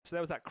So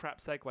there was that crap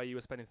segue you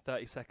were spending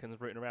 30 seconds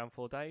rooting around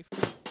for, Dave.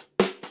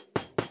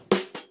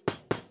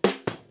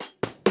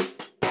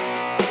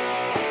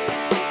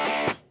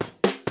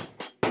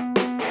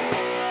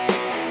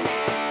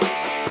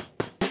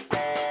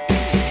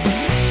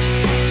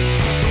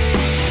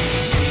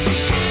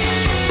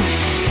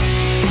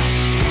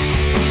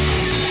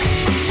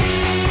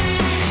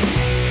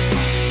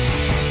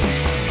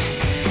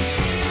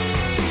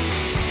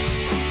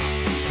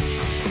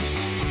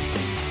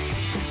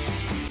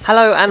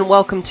 Hello and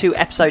welcome to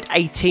episode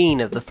 18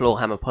 of the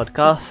Floorhammer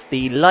podcast,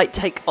 the light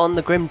take on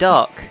the grim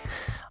dark.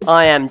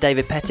 I am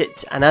David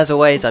Pettit, and as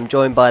always I'm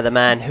joined by the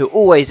man who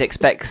always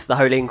expects the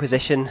Holy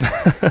Inquisition.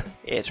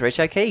 It's Rich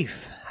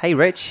O'Keefe. Hey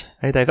Rich.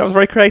 Hey Dave, that was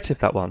very creative,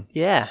 that one.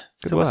 Yeah,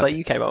 it's almost work. like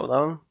you came up with that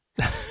one.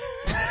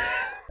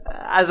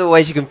 As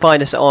always, you can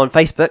find us on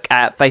Facebook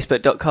at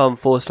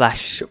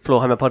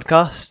facebook.com/Floorhammer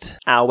Podcast,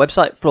 our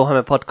website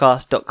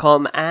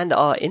floorhammerpodcast.com, and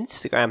our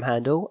Instagram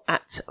handle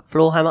at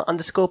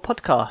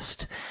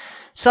Floorhammer_podcast.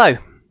 So,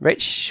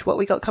 Rich, what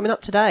we got coming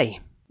up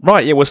today?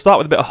 Right, yeah, we'll start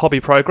with a bit of hobby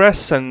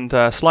progress and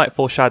slight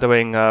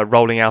foreshadowing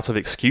rolling out of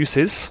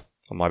excuses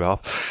on my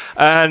behalf.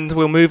 And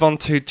we'll move on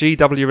to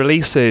GW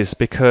releases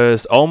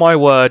because, oh my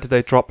word,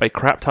 they dropped a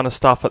crap ton of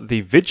stuff at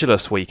the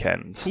Vigilus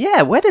weekend.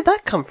 Yeah, where did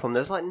that come from? There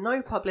was like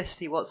no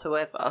publicity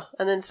whatsoever,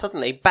 and then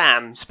suddenly,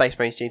 bam, Space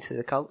Marines Gene to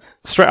the Cults.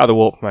 Straight out of the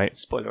warp, mate.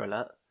 Spoiler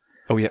alert.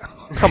 Oh yeah.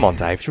 Come on,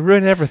 Dave, you're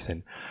ruining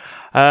everything.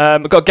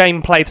 I've got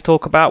gameplay to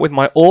talk about with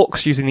my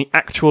orcs using the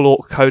actual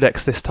orc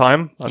codex this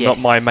time, and not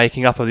my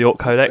making up of the orc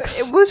codex.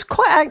 It was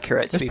quite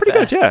accurate, to be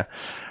fair. It's pretty good,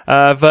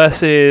 yeah.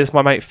 Versus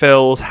my mate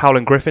Phil's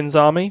Howling Griffin's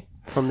army.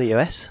 From the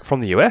US? From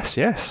the US,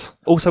 yes.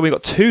 Also, we've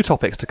got two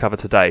topics to cover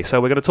today.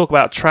 So we're going to talk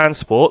about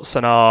transports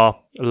and our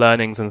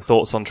learnings and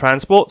thoughts on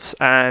transports,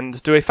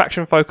 and do a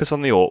faction focus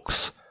on the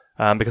orcs,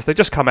 because they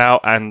just come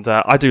out, and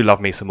I do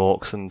love me some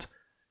orcs, and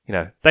you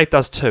know, Dave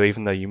does too,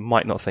 even though you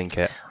might not think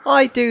it.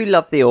 I do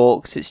love the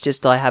orcs, it's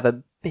just I have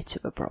a bit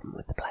of a problem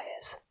with the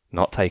players.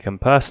 Not taken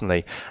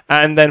personally.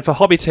 And then for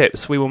hobby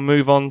tips, we will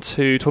move on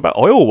to talk about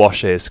oil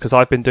washes, because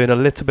I've been doing a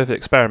little bit of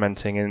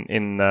experimenting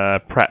in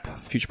prep for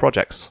future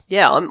projects.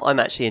 Yeah, I'm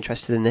actually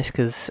interested in this,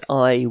 because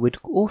I would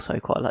also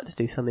quite like to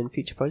do some in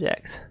future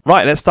projects.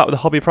 Right, let's start with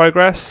the hobby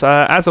progress.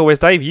 As always,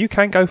 Dave, you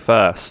can go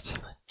first.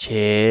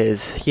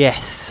 Cheers.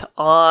 Yes,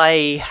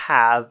 I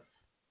have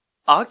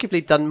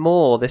arguably done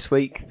more this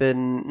week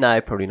than... No,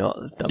 probably not.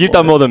 You've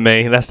done more than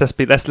me. Let's just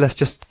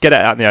get it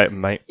out in the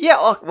open, mate.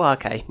 Yeah, well,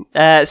 okay.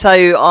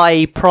 So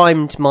I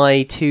primed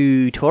my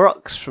two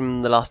Taurochs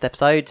from the last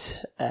episode.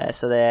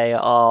 So they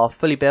are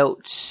fully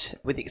built,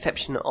 with the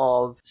exception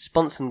of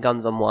sponson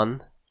guns on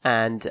one,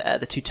 and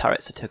the two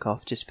turrets I took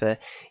off just for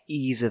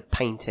ease of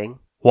painting.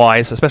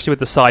 Wise, especially with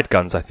the side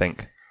guns, I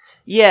think.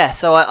 Yeah,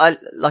 so I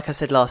like I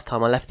said last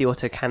time, I left the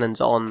autocannons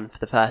on for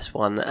the first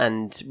one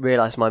and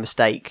realised my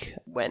mistake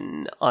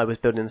when I was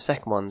building the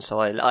second one, so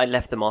I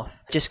left them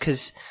off. Just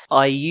because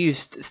I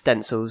used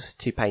stencils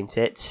to paint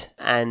it,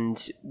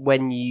 and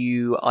when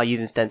you are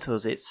using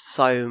stencils, it's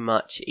so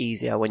much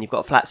easier when you've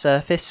got a flat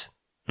surface.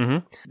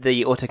 Mm-hmm.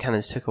 The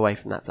autocannons took away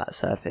from that flat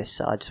surface,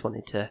 so I just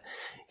wanted to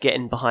get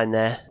in behind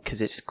there,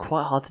 because it's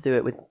quite hard to do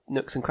it with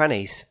nooks and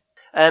crannies.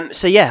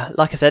 So yeah,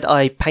 like I said,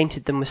 I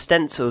painted them with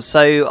stencils,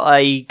 so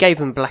I gave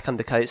them black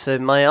undercoat, so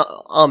my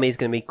army is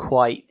going to be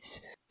quite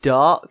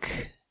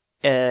dark,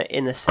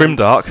 in a sense.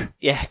 Grimdark?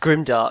 Yeah,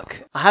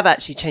 grimdark. I have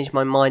actually changed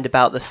my mind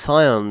about the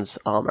Scion's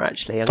armour,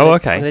 actually.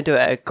 Okay. I'm going to do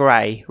it a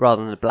grey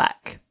rather than a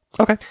black.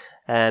 Okay.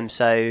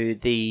 So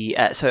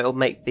it'll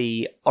make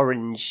the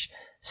orange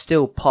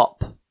still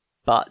pop,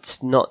 but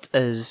not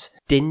as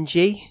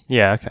dingy.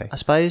 Yeah, okay. I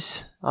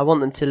suppose. I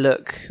want them to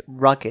look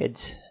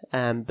rugged,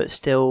 but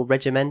still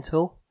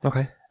regimental.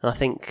 Okay. And I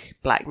think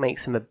black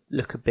makes them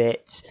look a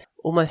bit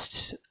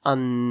almost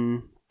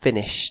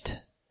unfinished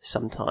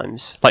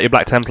sometimes. Like your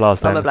Black Templars,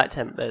 then. I'm a Black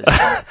Templars.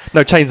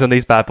 No chains on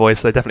these bad boys,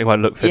 so they definitely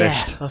won't look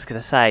finished. Yeah, I was going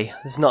to say,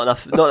 there's not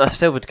enough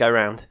silver to go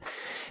around.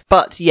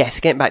 But yes,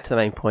 getting back to the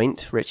main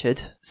point,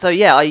 Richard. So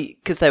yeah,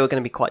 because they were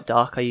going to be quite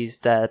dark, I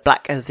used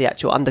black as the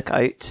actual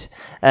undercoat,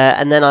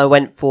 and then I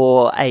went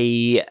for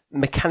a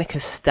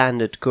Mechanicus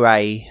standard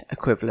grey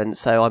equivalent.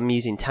 So I'm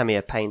using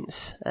Tamiya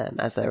paints,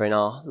 as they're in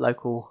our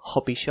local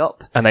hobby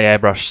shop. And they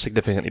airbrush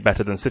significantly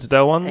better than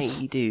Citadel ones?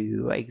 They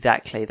do,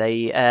 exactly.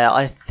 They,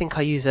 I think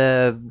I use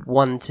a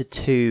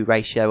 1:2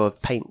 ratio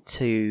of paint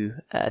to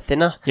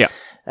thinner. Yeah.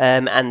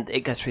 And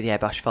it goes through the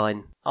airbrush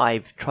fine.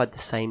 I've tried the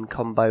same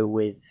combo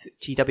with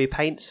GW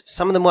paints.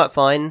 Some of them work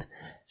fine,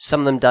 some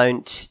of them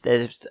don't.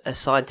 There's a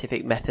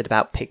scientific method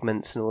about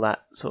pigments and all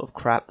that sort of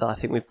crap that I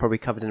think we've probably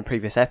covered in a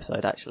previous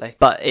episode, actually.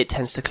 But it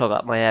tends to clog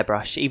up my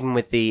airbrush, even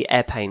with the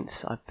air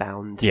paints I've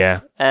found. Yeah.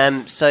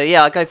 So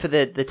yeah, I go for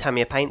the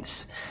Tamiya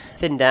paints,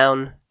 thin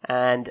down,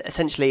 And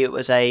essentially it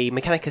was a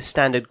Mechanicus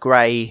standard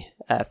grey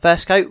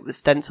first coat with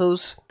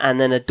stencils, and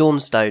then a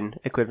Dawnstone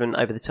equivalent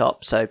over the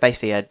top. So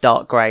basically a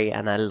dark grey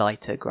and a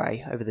lighter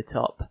grey over the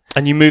top.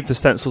 And you move the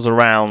stencils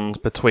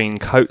around between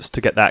coats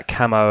to get that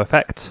camo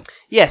effect?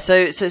 Yeah, so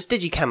it's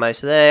digi-camo,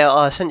 so they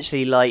are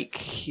essentially like...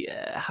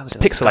 how it's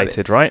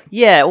pixelated, right?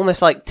 Yeah,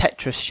 almost like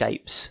Tetris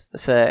shapes.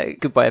 That's a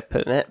good way of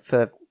putting it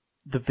for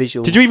the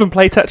visual. Did you even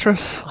play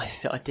Tetris?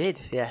 I did,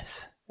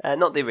 yes.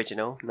 Not the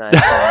original, no.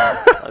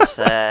 That was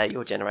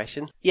your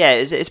generation. Yeah,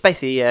 it's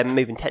basically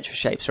moving Tetris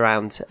shapes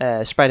around,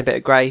 spraying a bit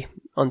of grey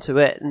onto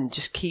it, and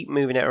just keep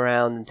moving it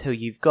around until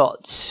you've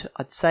got,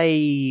 I'd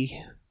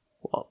say,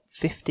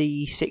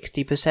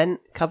 50-60%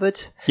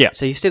 covered. Yeah.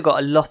 So you've still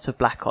got a lot of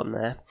black on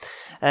there.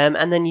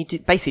 And then you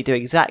basically do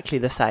exactly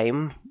the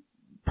same,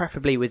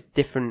 preferably with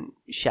different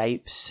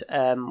shapes,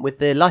 with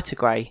the lighter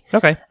grey.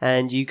 Okay.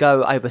 And you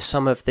go over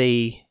some of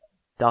the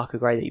darker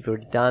grey that you've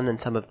already done and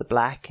some of the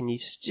black, and you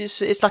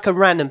just it's like a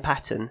random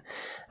pattern,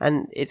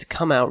 and it's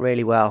come out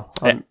really well.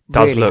 It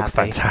does really look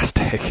happy.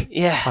 Fantastic.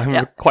 Yeah.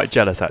 I'm quite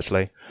jealous,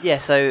 actually. Yeah,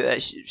 so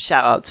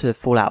shout out to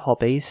Fallout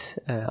Hobbies.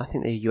 I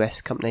think they're a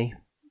US company.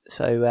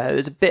 So it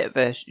was a bit of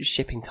a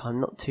shipping time,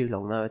 not too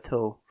long though at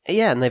all.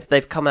 Yeah, and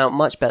they've come out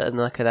much better than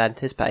I could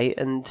anticipate,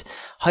 and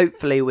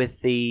hopefully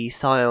with the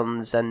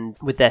Scions and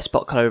with their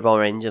spot colour of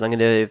orange, and I'm going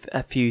to do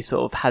a few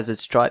sort of hazard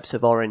stripes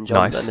of orange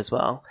on them as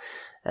well,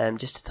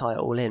 just to tie it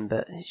all in,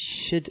 but it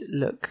should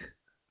look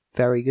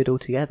very good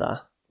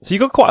altogether. So you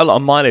got quite a lot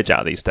of mileage out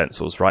of these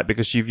stencils, right?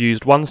 Because you've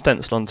used one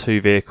stencil on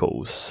 2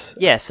 vehicles.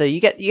 Yeah, so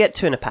you get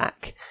 2 in a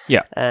pack.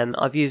 Yeah.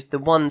 I've used the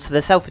one, so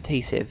they're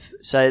self-adhesive,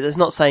 so there's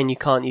not saying you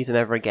can't use them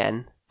ever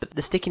again, but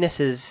the stickiness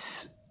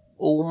is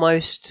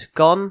almost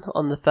gone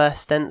on the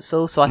first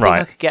stencil, so I think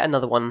I could get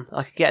another one.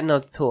 I could get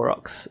another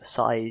Torox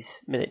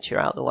size miniature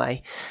out of the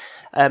way.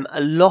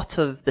 A lot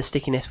of the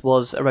stickiness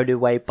was eroded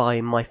away by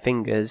my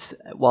fingers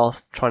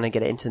whilst trying to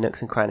get it into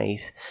nooks and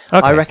crannies.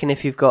 Okay. I reckon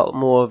if you've got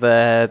more of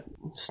a...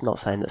 It's not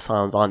saying that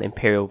Scions aren't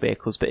Imperial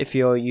vehicles, but if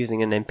you're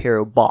using an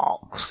Imperial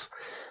box...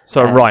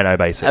 So a Rhino,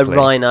 basically. A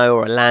Rhino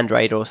or a Land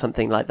Raider or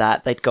something like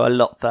that, they'd go a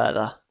lot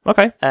further.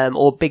 Okay.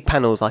 Or big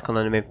panels like on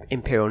an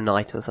Imperial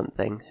Knight or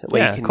something,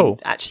 where you can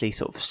actually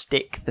sort of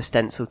stick the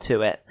stencil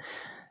to it.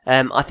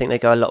 I think they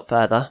go a lot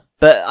further.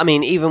 But, I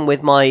mean, even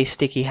with my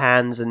sticky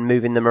hands and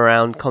moving them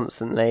around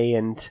constantly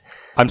and...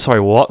 I'm sorry,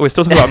 what? We're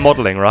still talking about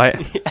modelling, right?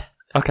 Yeah.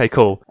 Okay,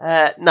 cool.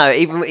 No,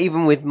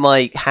 even with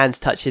my hands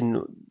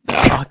touching...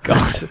 Oh,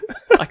 God.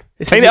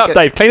 Clean it up,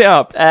 Dave. Clean it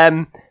up.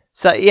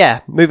 So,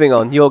 yeah, moving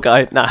on. Your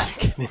go. No, I'm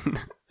kidding.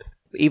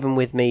 Even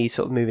with me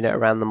sort of moving it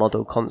around the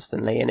model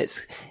constantly, and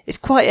it's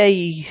quite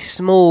a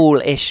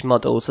small-ish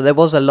model, so there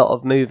was a lot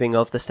of moving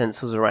of the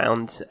stencils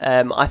around.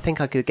 I think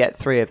I could get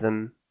 3 of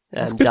them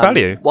That's good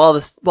value. While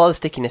the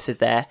stickiness is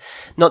there.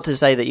 Not to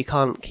say that you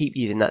can't keep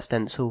using that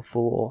stencil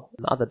for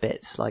other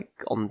bits, like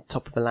on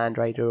top of a Land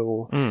Raider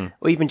or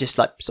even just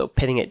like sort of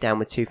pinning it down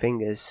with 2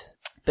 fingers.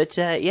 But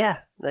yeah,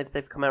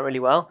 they've come out really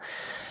well.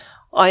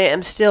 I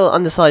am still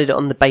undecided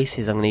on the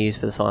bases I'm going to use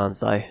for the Scions,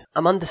 though.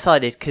 I'm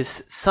undecided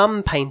because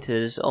some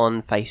painters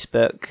on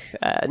Facebook,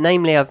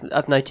 namely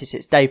I've noticed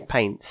it's Dave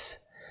Paints,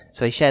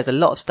 so he shares a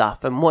lot of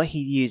stuff, and what he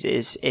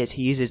uses is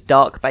he uses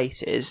dark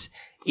bases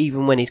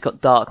even when he's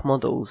got dark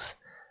models,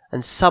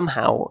 and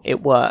somehow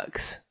it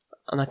works,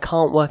 and I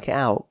can't work it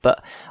out,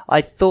 but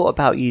I thought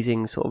about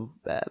using sort of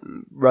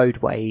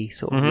roadway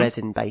sort of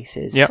resin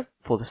bases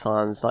for the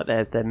Scions, like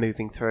they're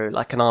moving through,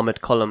 like an armoured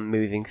column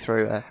moving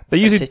through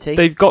a city.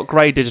 They've got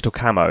grey digital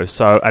camo,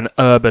 so an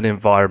urban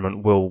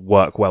environment will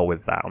work well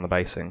with that on the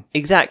basing.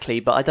 Exactly,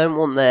 but I don't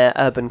want their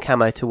urban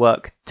camo to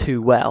work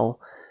too well,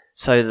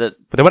 so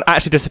that... But they won't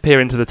actually disappear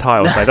into the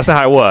tiles, though. That's not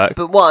how it works.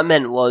 But what I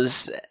meant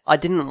was, I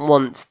didn't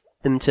want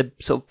them to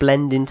sort of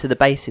blend into the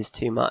bases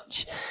too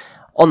much.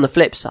 On the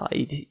flip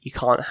side, you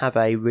can't have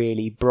a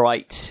really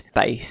bright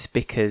base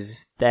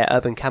because their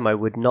urban camo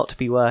would not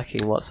be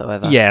working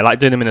whatsoever. Yeah, like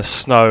doing them in a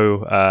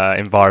snow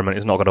environment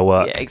is not going to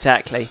work. Yeah,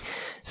 exactly.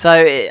 So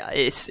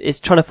it's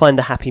trying to find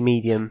a happy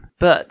medium.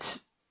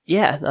 But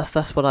yeah,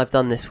 that's what I've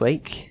done this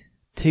week.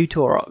 2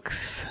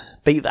 Torox.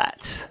 Beat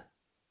that.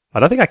 I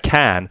don't think I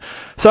can.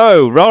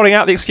 So, rolling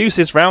out the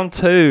excuses, round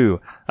 2.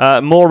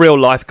 More real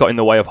life got in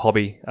the way of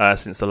hobby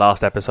since the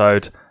last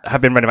episode.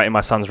 Have been renovating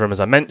my son's room, as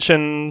I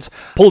mentioned.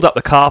 Pulled up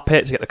the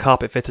carpet to get the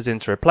carpet fitters in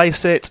to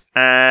replace it,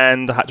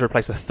 and I had to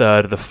replace a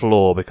third of the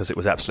floor because it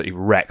was absolutely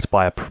wrecked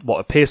by what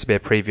appears to be a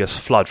previous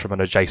flood from an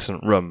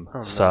adjacent room. Oh,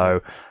 no.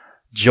 So,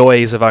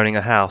 joys of owning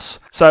a house.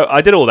 So,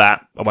 I did all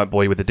that. I won't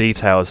bore you with the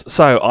details.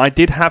 So, I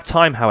did have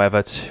time,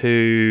 however,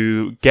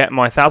 to get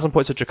my 1,000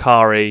 points of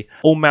Jacari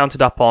all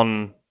mounted up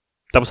on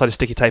double-sided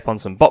sticky tape on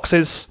some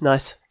boxes.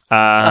 Nice.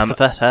 That's the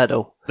first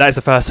hurdle. That is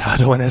the first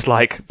hurdle when there's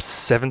like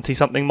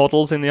 70-something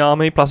models in the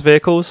army, plus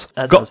vehicles.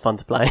 That sounds fun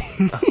to play.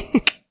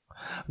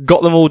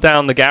 Got them all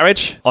down the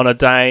garage on a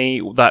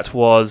day that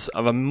was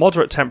of a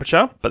moderate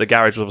temperature, but the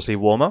garage was obviously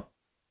warmer.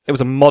 It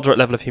was a moderate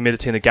level of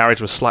humidity and the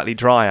garage was slightly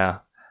drier.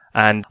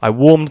 And I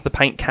warmed the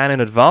paint can in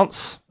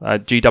advance,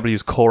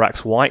 GW's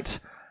Corax White,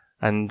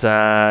 And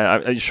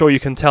I'm sure you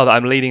can tell that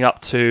I'm leading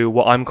up to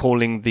what I'm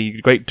calling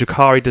the Great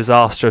Drukhari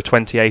Disaster of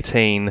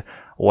 2018,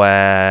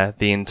 where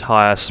the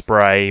entire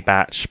spray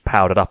batch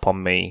powdered up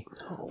on me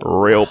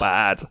real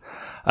bad.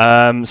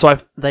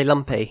 They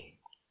lumpy?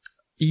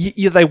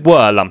 Yeah, they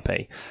were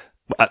lumpy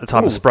at the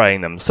time of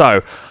spraying them.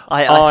 So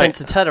I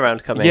sense a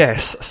turnaround coming.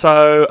 Yes.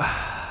 So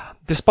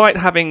despite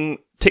having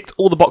ticked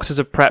all the boxes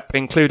of prep,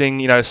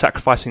 including,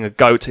 sacrificing a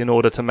goat in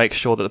order to make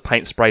sure that the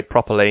paint sprayed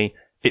properly,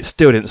 it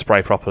still didn't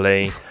spray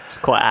properly. It's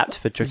quite apt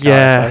for Drukhari.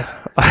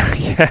 Yeah.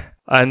 Yeah.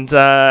 And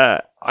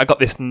I got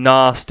this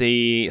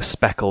nasty,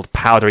 speckled,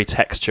 powdery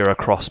texture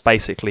across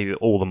basically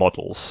all the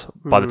models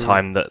by the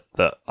time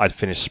that I'd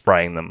finished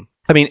spraying them.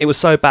 I mean, it was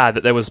so bad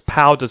that there was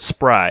powdered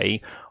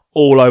spray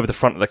all over the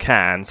front of the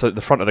can, so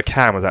the front of the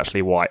can was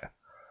actually white.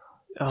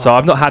 Oh. So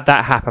I've not had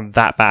that happen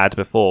that bad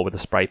before with the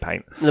spray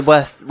paint. The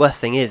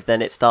worst thing is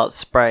then it starts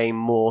spraying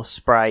more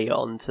spray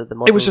onto the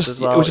models as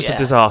well. It was just a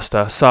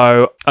disaster.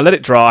 So I let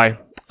it dry.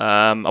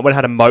 I went and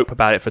had a mope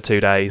about it for 2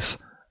 days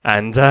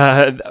and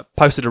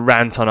posted a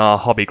rant on our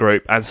hobby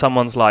group. And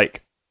someone's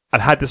like,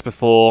 I've had this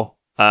before.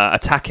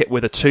 Attack it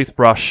with a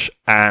toothbrush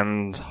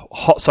and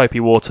hot soapy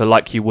water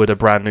like you would a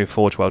brand new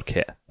Forge World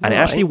kit. And it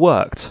actually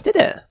worked. Did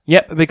it?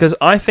 Yep, because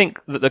I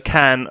think that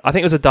I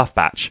think it was a Duff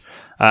batch.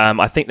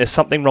 I think there's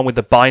something wrong with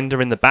the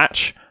binder in the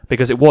batch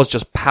because it was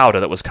just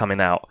powder that was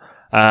coming out.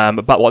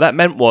 But what that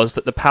meant was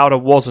that the powder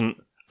wasn't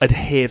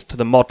adhered to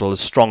the model as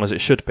strong as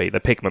it should be,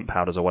 the pigment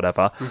powders or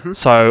whatever. Mm-hmm.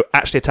 So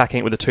actually attacking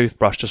it with a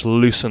toothbrush just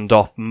loosened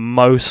off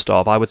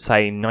I would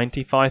say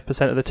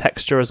 95% of the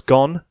texture has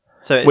gone.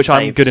 So which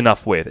I'm good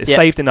enough with. It's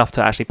saved enough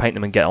to actually paint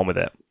them and get on with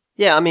it.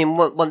 Yeah, I mean,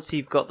 once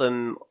you've got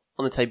them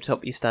on the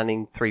tabletop, you're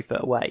standing 3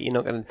 foot away. You're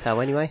not going to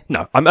tell anyway.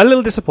 No, I'm a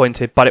little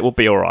disappointed, but it will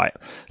be all right.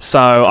 So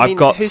I've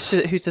got. Who's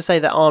to say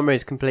that armor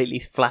is completely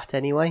flat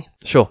anyway?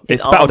 Sure,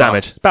 it's battle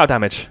damage. Battle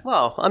damage.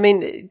 Well, I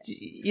mean,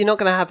 you're not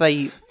going to have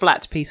a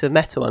flat piece of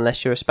metal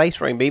unless you're a space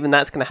marine, but even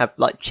that's going to have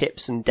like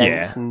chips and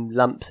dents and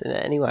lumps in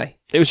it anyway.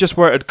 It was just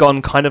where it had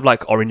gone kind of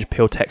like orange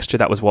peel texture.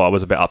 That was what I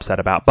was a bit upset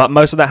about. But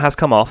most of that has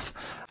come off.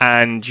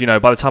 And,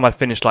 by the time I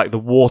finished, like, the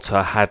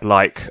water had,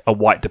 like, a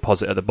white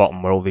deposit at the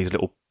bottom where all these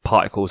little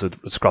particles had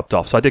scrubbed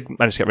off. So I did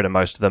manage to get rid of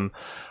most of them.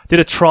 Did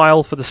a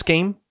trial for the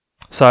scheme.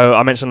 So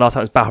I mentioned last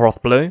time it was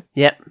Baharoth Blue.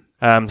 Yep.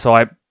 So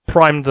I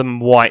primed them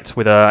white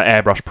with a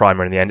airbrush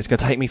primer in the end. It's going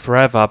to take me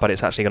forever, but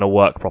it's actually going to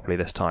work properly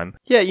this time.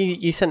 Yeah,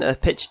 you sent a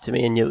picture to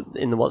me in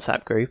the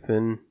WhatsApp group,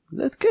 and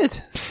that's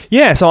good.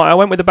 Yeah, so I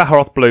went with the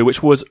Baharoth Blue,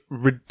 which was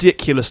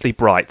ridiculously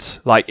bright.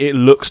 Like, it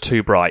looks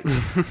too bright.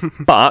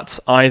 But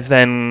I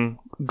then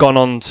gone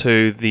on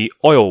to the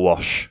oil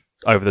wash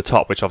over the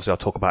top, which obviously I'll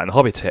talk about in the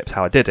hobby tips,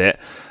 how I did it.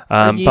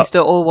 You used to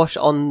oil wash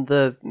on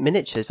the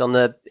miniatures, on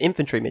the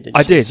infantry miniatures?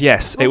 I did,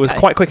 yes. Okay. It was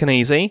quite quick and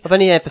easy. I've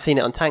only ever seen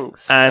it on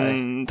tanks.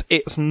 And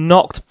it's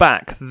knocked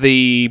back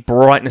the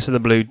brightness of the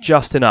blue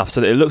just enough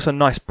so that it looks a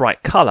nice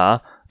bright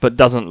colour, but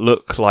doesn't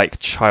look like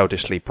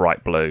childishly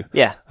bright blue.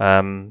 Yeah.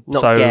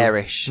 Not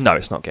garish. No,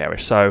 it's not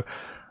garish. So,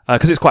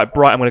 because it's quite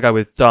bright, I'm going to go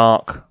with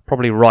dark,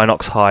 probably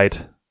Rhinox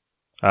hide.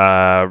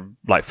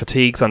 Like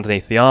fatigues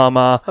underneath the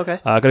armour. Okay.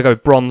 I'm going to go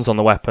with bronze on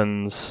the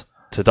weapons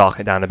to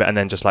darken it down a bit, and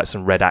then just like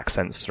some red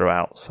accents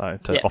throughout, so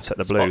to offset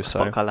the blue.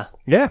 Spot colour.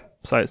 Yeah,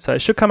 so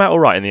it should come out all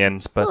right in the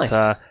end. But nice.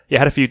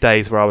 Had a few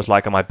days where I was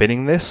like, am I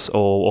binning this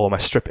or am I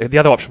stripping? The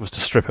other option was to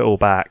strip it all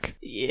back.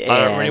 Yeah,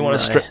 I don't really want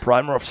to strip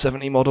primer off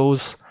 70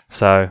 models.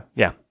 So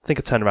yeah, I think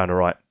it turned around all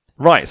right.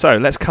 Right, so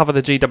let's cover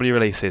the GW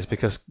releases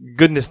because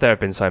goodness, there have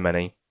been so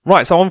many.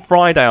 Right, so on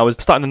Friday I was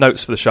starting the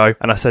notes for the show,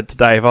 and I said to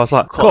Dave, I was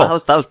like, cool.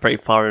 That was pretty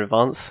far in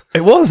advance.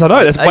 It was, I know.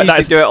 I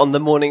usually do it on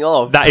the morning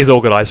of. That is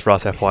organised for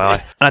us, FYI.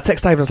 And I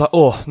texted Dave and I was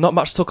like, not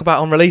much to talk about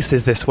on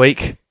releases this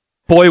week.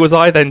 Boy, was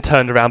I then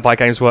turned around by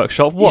Games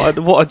Workshop. What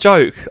a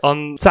joke.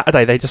 On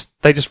Saturday, they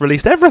just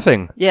released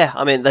everything. Yeah,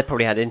 I mean, they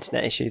probably had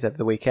internet issues over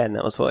the weekend.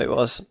 That was what it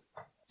was.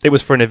 It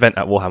was for an event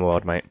at Warhammer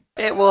World, mate.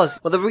 It was.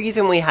 Well, the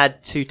reason we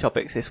had 2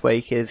 topics this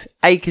week is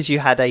A, because you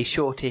had a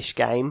shortish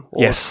game.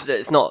 Yes.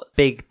 It's not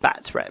big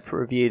bat rep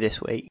review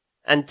this week.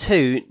 And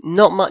 2,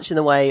 not much in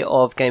the way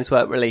of Games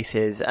Work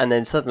releases. And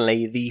then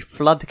suddenly the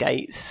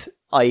floodgates,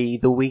 i.e.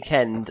 the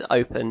weekend,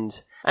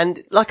 opened.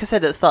 And like I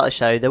said at the start of the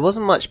show, there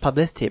wasn't much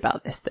publicity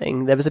about this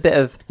thing. There was a bit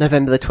of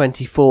November the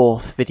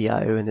 24th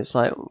video, and it's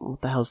like,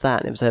 what the hell's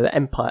that? And it was an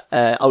Empire,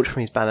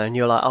 Ultramarines banner, and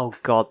you're like, oh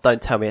god,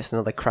 don't tell me it's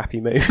another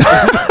crappy movie.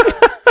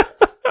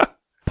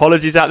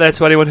 Apologies out there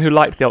to anyone who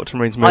liked the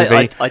Ultramarines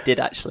movie. I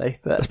did actually,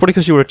 but it's probably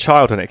because you were a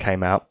child when it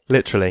came out.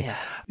 Literally, yeah.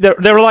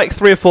 There are like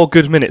 3 or 4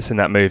 good minutes in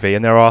that movie,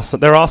 and there are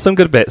some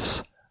good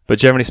bits. But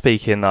generally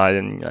speaking,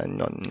 I'm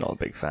not a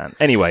big fan.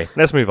 Anyway,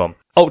 let's move on.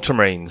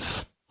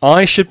 Ultramarines.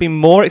 I should be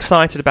more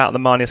excited about the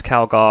Marnius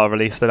Calgar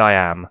release than I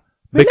am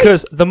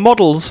because the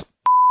model's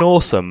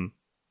awesome.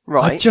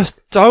 Right. I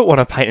just don't want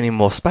to paint any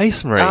more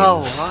Space Marines.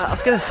 Oh, right. I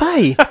was going to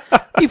say,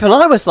 even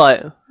I was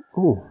like,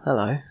 oh,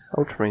 hello.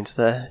 Ultramarines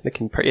are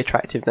looking pretty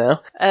attractive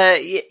now.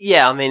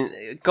 Yeah, I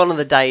mean, gone are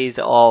the days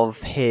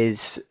of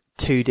his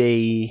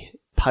 2D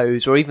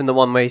pose, or even the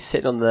one where he's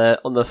sitting on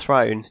the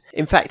throne.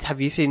 In fact, have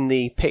you seen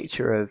the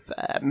picture of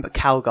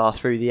Calgar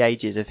through the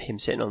ages of him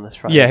sitting on the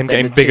throne? Yeah, him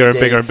getting bigger and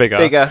bigger and bigger.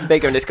 Bigger and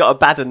bigger, and it's got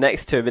Abaddon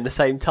next to him in the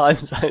same time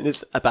zone.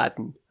 It's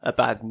Abaddon.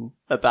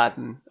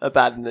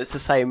 It's the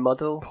same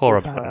model. Poor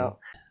Abaddon.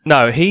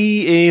 No,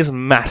 he is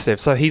massive.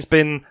 So he's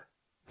been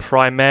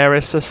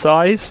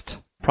Primaris-sized?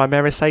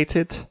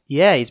 Primarisated?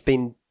 Yeah, he's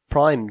been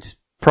primed.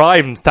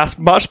 Primed, that's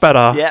much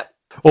better. Yep.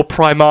 Or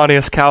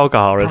Primanius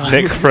Calgar, as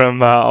Nick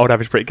from Old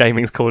Average Brit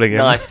Gaming's calling him.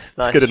 Nice.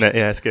 It's good, isn't it?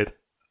 Yeah, it's good.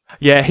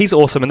 Yeah, he's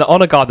awesome. And the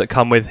Honour Guard that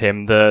come with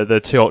him,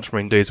 the two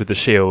Ultramarine dudes with the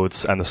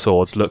shields and the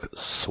swords, look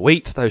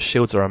sweet. Those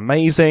shields are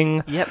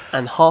amazing. Yep,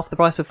 and half the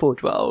price of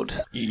Forge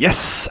World.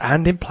 Yes,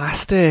 and in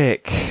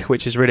plastic,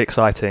 which is really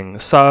exciting.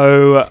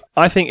 So,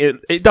 I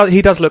think he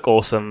does look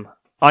awesome.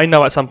 I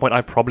know at some point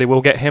I probably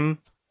will get him.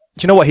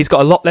 Do you know what? He's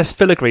got a lot less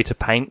filigree to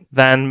paint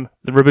than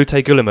the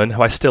Rabute Guilliman,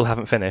 who I still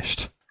haven't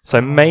finished. So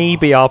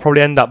maybe I'll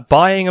probably end up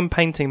buying and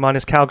painting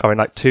Minus Calgar in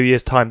like 2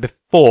 years' time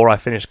before I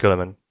finish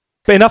Guilliman.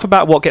 But enough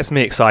about what gets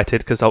me excited,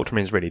 because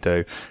Ultramarines really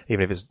do,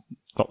 even if it's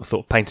not the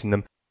thought of painting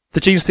them.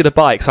 The Genestealer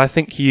bikes, I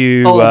think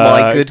you... Oh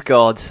my good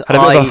God. Had a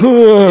bit of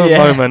a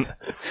moment.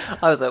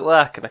 I was at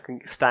work and I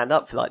couldn't stand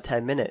up for like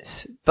 10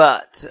 minutes.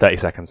 But... 30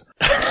 seconds.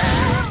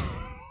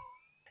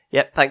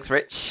 Yep, thanks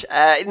Rich.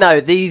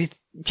 No, these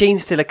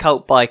Genestealer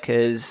cult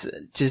bikers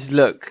just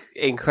look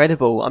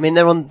incredible. I mean,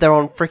 they're on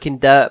freaking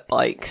dirt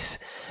bikes.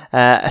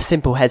 A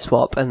simple head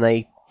swap and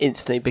they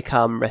instantly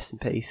become, rest in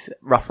peace,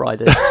 Rough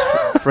Riders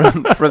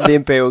from the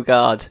Imperial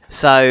Guard.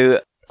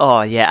 So,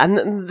 oh yeah,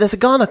 and there's a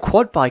guy on a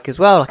quad bike as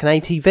well, like an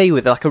ATV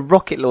with like a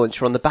rocket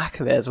launcher on the back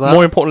of it as well.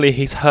 More importantly,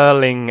 he's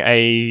hurling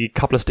a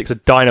couple of sticks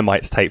of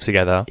dynamite taped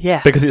together.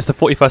 Yeah. Because it's the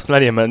 41st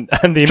millennium and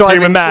the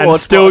Imperial Man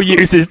still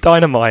uses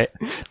dynamite.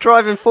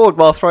 Driving forward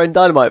while throwing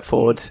dynamite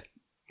forward.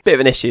 Bit of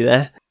an issue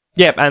there.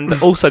 Yep, and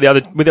also the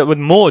other, with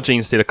more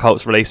Genestealer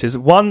cults releases,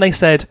 one, they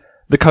said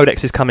the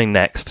Codex is coming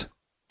next.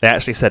 They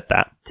actually said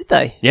that. Did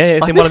they? Yeah,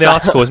 it's in one of the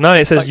articles. No,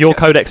 it says your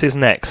Codex is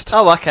next.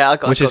 Oh, okay.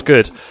 Which is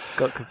good.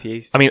 Got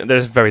confused. I mean,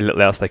 there's very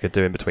little else they could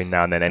do in between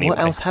now and then anyway. What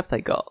else have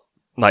they got?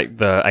 Like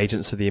the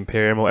Agents of the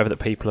Imperium or whatever that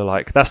people are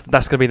like. That's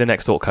going to be the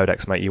next Orc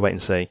Codex, mate. You wait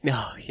and see.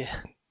 Oh, yeah.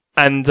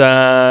 And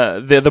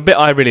the bit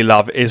I really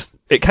love is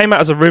it came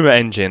out as a rumour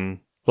engine,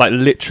 like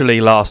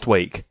literally last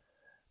week,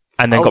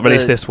 and then got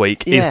released this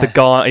week. Yeah. Is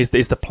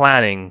the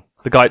planning.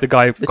 The guy, the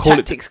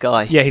tactics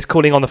guy. Yeah, he's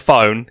calling on the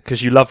phone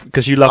because you love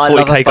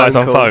 40k guys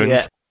on phones.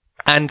 Yeah.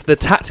 And the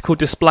tactical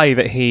display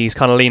that he's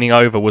kind of leaning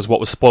over was what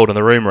was spoiled on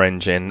the rumour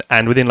engine.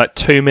 And within like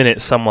 2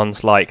 minutes,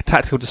 someone's like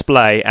tactical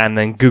display and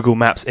then Google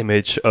Maps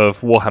image of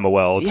Warhammer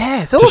World.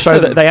 Yeah, it's awesome. To show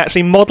that they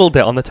actually modelled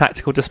it on the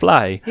tactical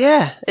display.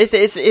 Yeah,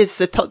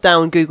 it's a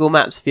top-down Google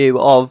Maps view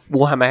of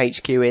Warhammer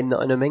HQ in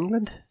Nottingham,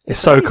 England. It's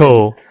so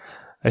cool.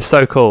 It's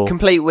so cool.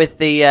 Complete with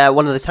the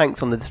one of the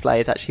tanks on the display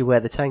is actually where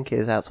the tank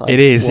is outside.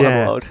 It is, Warhammer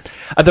yeah. World.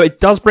 Although it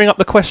does bring up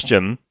the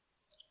question,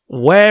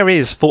 where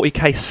is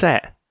 40k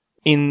set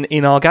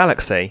in our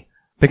galaxy?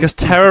 Because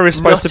Terra is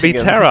supposed to be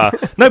Terra.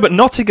 No, but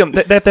Nottingham,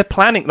 they're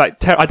planning, like,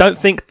 Terra. I don't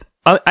think,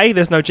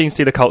 there's no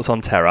Genestealer cults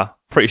on Terra.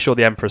 Pretty sure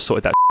the Emperor's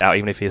sorted that out,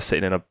 even if he is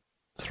sitting in a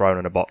throne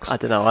in a box. I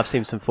don't know, I've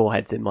seen some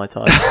foreheads in my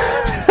time.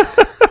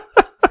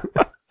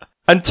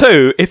 And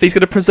two, if he's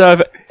going to preserve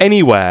it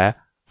anywhere,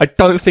 I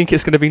don't think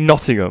it's going to be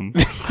Nottingham.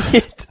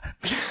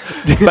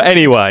 But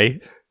anyway.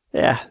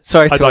 Yeah,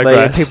 sorry to all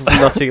the people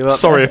from Nottingham.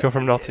 Sorry if you're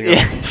from Nottingham.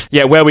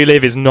 Yeah, where we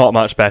live is not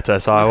much better,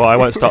 so I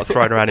won't start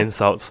throwing around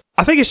insults.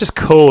 I think it's just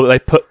cool that they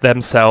put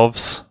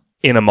themselves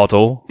in a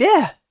model.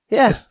 Yeah.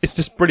 It's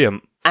just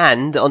brilliant.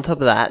 And on top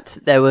of that,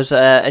 there was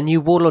a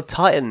new Warlord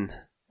Titan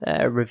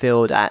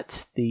revealed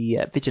at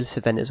the Vigilus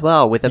event as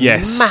well, with a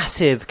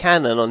massive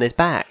cannon on his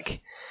back.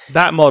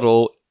 That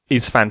model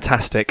is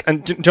fantastic.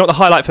 And do you know what the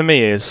highlight for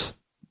me is?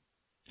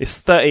 It's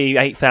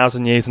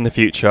 38,000 years in the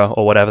future,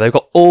 or whatever. They've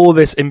got all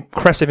this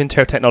impressive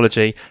interior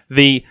technology.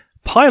 The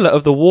pilot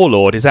of the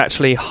Warlord is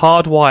actually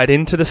hardwired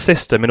into the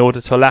system in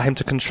order to allow him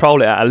to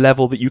control it at a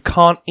level that you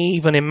can't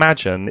even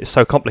imagine. It's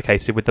so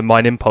complicated with the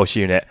Mind Impulse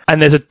unit.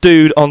 And there's a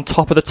dude on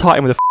top of the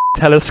Titan with a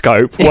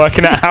telescope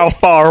working out how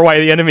far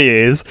away the enemy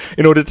is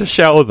in order to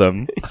shell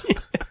them.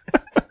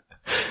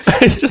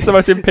 It's just the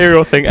most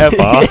imperial thing ever.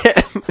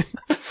 Yeah.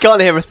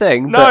 Can't hear a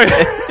thing. No.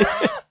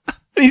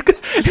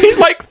 He's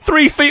like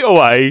 3 feet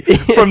away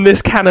from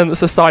this cannon that's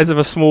the size of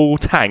a small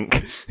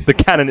tank. The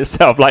cannon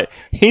itself, like,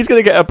 he's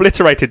going to get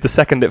obliterated the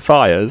second it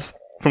fires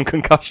from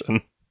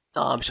concussion.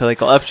 Oh, I'm sure they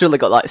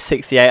got like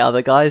 68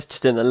 other guys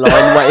just in the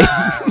line waiting.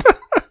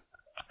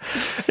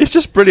 It's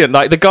just brilliant.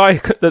 Like the guy,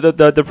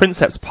 the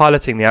Princeps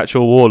piloting the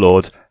actual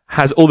Warlord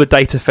has all the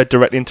data fed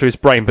directly into his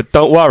brain. But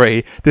don't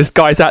worry, this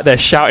guy's out there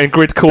shouting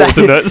grid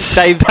coordinates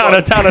down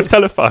a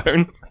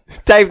telephone.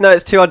 Dave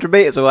knows 200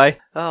 metres away.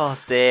 Oh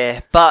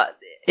dear. But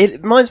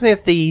it reminds me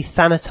of the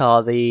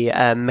Thanatar, the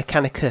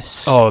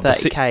Mechanicus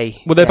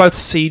 30k. Well, they're both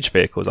siege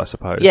vehicles, I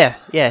suppose.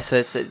 Yeah. So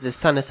it's the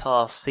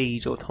Thanatar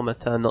Siege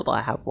Automata. Not that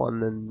I have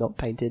one and not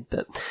painted,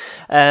 but...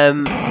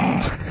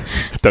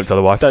 Don't tell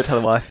the wife. Don't tell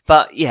the wife.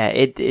 But yeah,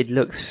 it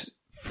looks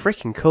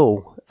freaking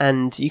cool.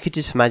 And you could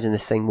just imagine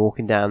this thing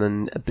walking down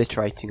and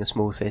obliterating a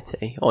small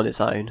city on its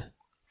own.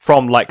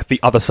 From, like, the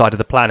other side of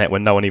the planet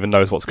when no one even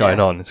knows what's going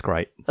on. It's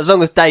great. As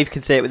long as Dave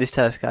can see it with his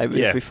telescope,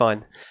 Yeah. it'll be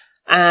fine.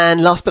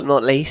 And last but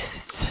not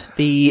least,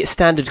 the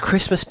standard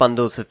Christmas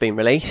bundles have been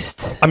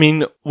released. I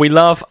mean, we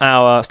love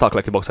our Start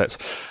Collecting box sets,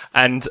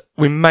 and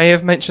we may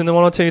have mentioned them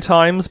one or two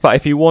times, but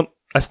if you want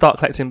a Start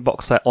Collecting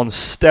box set on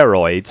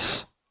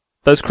steroids,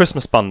 those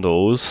Christmas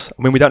bundles,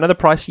 I mean, we don't know the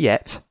price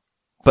yet,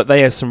 but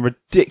they have some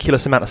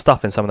ridiculous amount of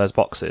stuff in some of those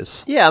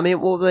boxes. Yeah, I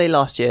mean, what were they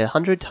last year?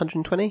 100,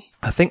 120?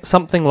 I think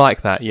something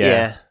like that,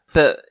 yeah.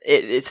 But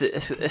it's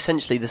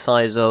essentially the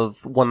size of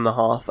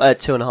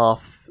 2.5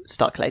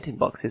 Start Collecting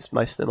boxes,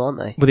 most of them, aren't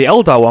they? Well, the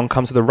Eldar one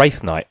comes with a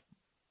Wraith Knight,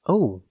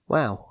 Oh,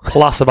 wow.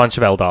 plus a bunch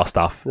of Eldar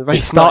stuff. The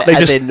Wraith Knight,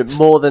 as in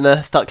more than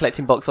a Start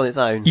Collecting box on its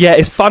own. Yeah,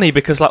 it's funny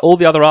because like all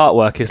the other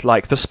artwork is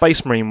like the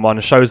Space Marine one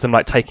shows them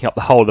like taking up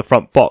the whole of the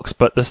front box,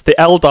 but the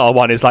Eldar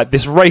one is like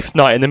this Wraith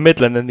Knight in the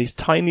middle and then these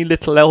tiny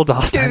little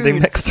Eldar standing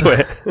next to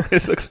it.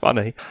 It looks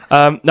funny.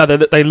 No,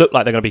 they look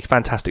like they're going to be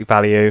fantastic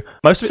value.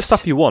 Most of it's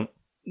stuff you want.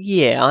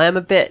 Yeah, I am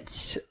a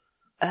bit...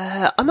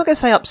 I'm not going to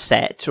say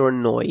upset or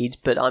annoyed,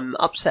 but I'm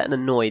upset and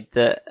annoyed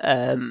that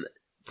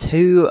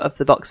 2 of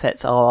the box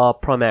sets are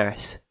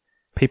Primaris.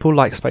 People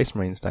like Space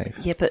Marines, Dave.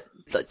 Yeah,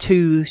 but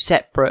 2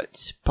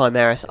 separate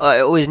Primaris.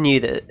 I always knew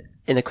that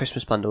in a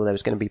Christmas bundle there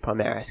was going to be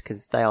Primaris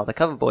because they are the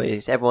cover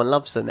boys. Everyone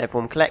loves them.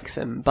 Everyone collects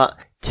them. But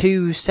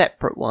 2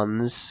 separate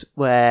ones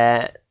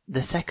where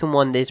the second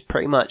one is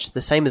pretty much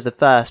the same as the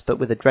first, but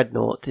with a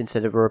Dreadnought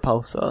instead of a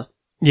Repulsor.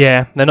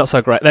 Yeah, they're not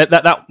so great.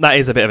 That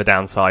is a bit of a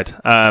downside.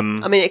 I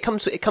mean, it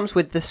comes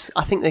with this.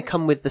 I think they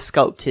come with the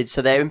sculpted.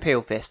 So they're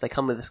Imperial Fist. They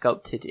come with the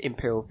sculpted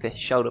Imperial Fist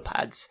shoulder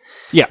pads.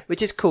 Yeah,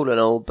 which is cool and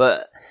all,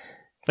 but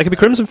they could be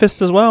Crimson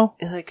Fists as well.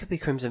 They could be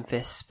Crimson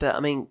Fists, but I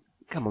mean,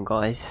 come on,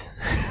 guys.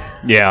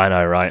 Yeah, I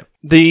know, right?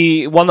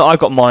 The one that I've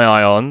got my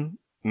eye on,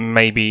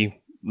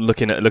 maybe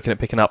looking at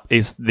picking up,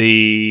 is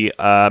the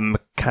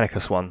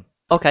Mechanicus one.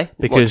 Okay,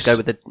 because to go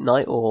with the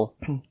knight or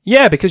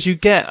yeah, because you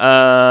get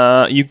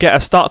a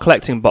Start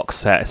Collecting box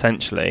set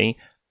essentially,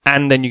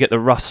 and then you get the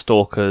Rust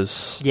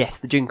Stalkers. Yes,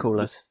 the Dune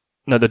Callers.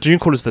 No, the Dune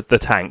Callers the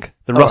tank.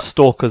 The Rust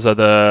Stalkers are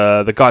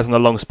the guys on the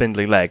long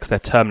spindly legs. They're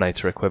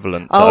Terminator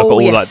equivalent. Oh,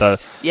 yes.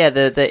 The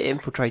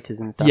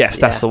infiltrators and stuff. Yes,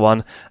 that's the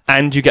one.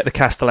 And you get the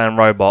Castellan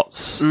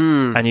robots,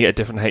 and you get a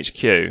different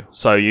HQ.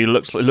 So it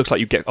looks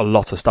like you get a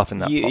lot of stuff in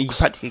that box. You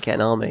practically get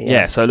an army.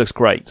 Yeah, so it looks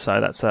great. So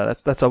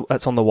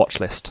that's on the watch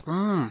list.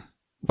 Mm.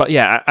 But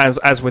yeah,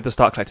 as with the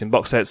Start Collecting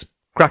box sets,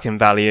 cracking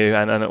value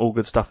and all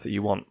good stuff that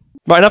you want.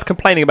 Right, enough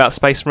complaining about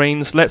Space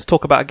Marines. Let's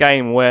talk about a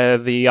game where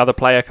the other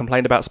player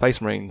complained about Space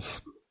Marines.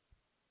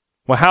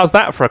 Well, how's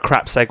that for a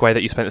crap segue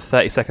that you spent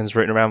 30 seconds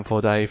rooting around for,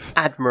 Dave?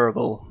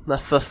 Admirable.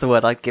 That's the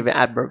word. I'd give it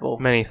admirable.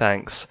 Many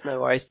thanks. No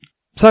worries.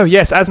 So,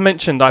 yes, as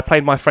mentioned, I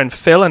played my friend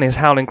Phil and his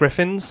Howling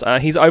Griffins.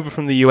 He's over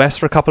from the US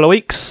for a couple of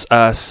weeks,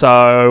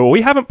 so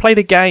we haven't played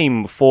a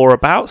game for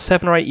about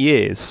 7 or 8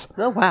 years.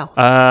 Oh,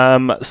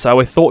 wow. So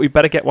we thought we'd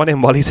better get one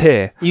in while he's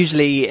here.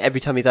 Usually, every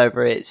time he's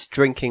over, it's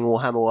drinking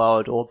or Hammer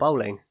World or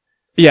bowling.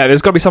 Yeah,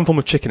 there's got to be some form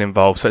of chicken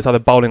involved, so it's either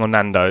bowling or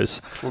Nando's.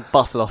 Or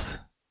Barcelos.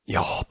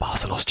 Oh,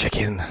 Barcelos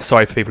chicken.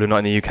 Sorry for people who are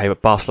not in the UK,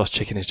 but Barcelos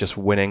chicken is just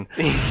winning.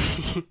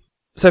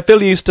 So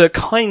Phil used to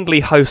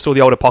kindly host all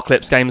the old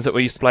Apocalypse games that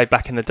we used to play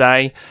back in the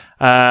day.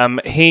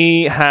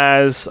 He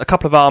has a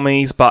couple of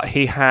armies, but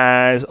he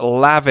has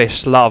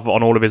lavish love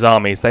on all of his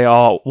armies. They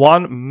are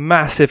 1,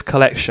 massive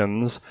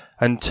collections,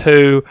 and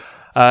 2,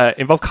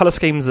 involve colour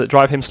schemes that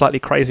drive him slightly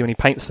crazy when he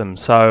paints them.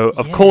 So,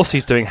 of course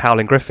he's doing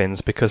Howling Griffins,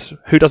 because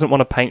who doesn't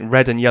want to paint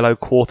red and yellow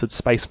quartered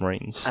Space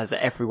Marines? As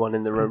everyone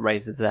in the room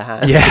raises their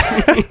hand.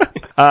 Yeah.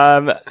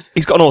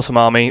 He's got an awesome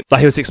army.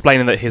 Like, he was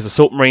explaining that his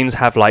Assault Marines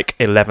have like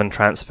 11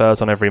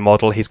 transfers on every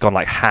model. He's gone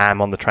like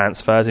ham on the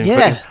transfers.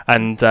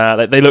 And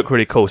they look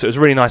really cool. So it was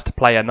really nice to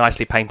play a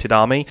nicely painted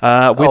army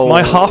with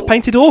my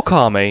half-painted Orc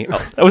army.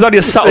 It was only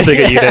a subtle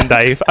dig at you then,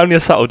 Dave. Only a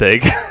subtle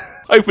dig.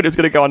 Hoping it's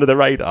going to go under the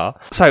radar.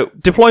 So,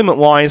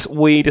 deployment-wise,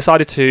 we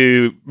decided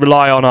to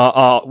rely on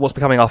our what's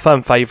becoming our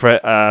firm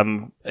favourite,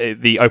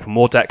 the open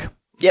war deck.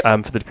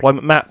 Yep. For the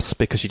deployment maps,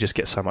 because you just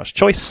get so much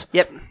choice.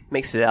 Yep,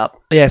 mixes it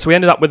up. Yeah, so we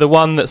ended up with the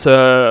one that's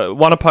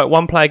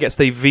one player gets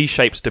the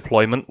V-shaped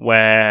deployment,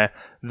 where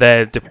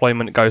their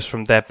deployment goes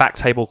from their back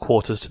table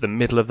quarters to the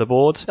middle of the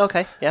board.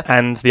 Okay, yeah.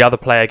 And the other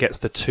player gets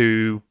the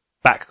 2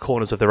 back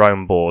corners of their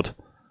own board.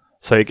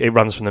 So it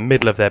runs from the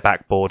middle of their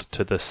backboard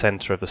to the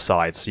centre of the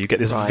side. So you get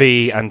this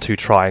V and 2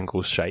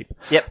 triangles shape.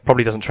 Yep.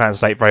 Probably doesn't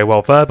translate very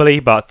well verbally,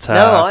 but...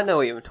 no, I know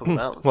what you were talking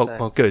about.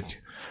 Well, good.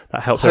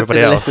 That helps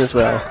hopefully everybody else. The listeners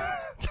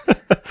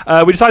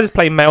will. We decided to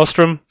play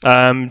Maelstrom,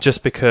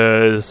 just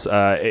because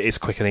it is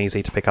quick and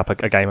easy to pick up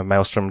a game of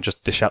Maelstrom,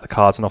 just dish out the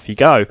cards and off you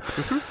go.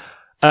 Mm-hmm.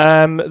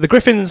 The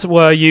Griffins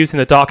were used in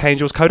the Dark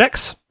Angels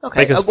Codex.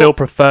 Okay. Because Phil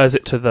prefers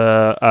it to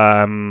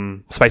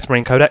the Space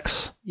Marine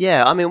Codex.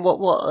 Yeah, I mean, what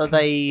are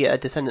they a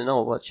descendant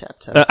of? What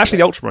chapter? Actually,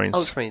 the Ultramarines.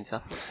 Ultramarine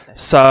stuff. Okay.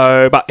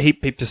 So, but he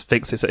just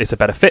thinks it's a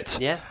better fit.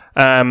 Yeah.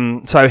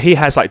 So he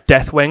has like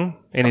Deathwing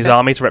in his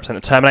army to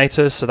represent the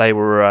Terminators. So they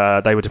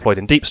were deployed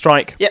in Deep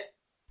Strike. Yep.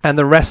 And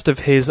the rest of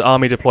his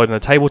army deployed on the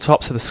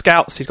tabletop. So the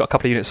scouts, he's got a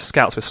couple of units of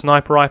scouts with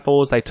sniper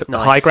rifles. They took the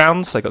high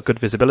ground, so they got good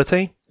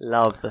visibility.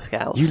 Love the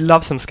scouts. You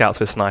love some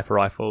scouts with sniper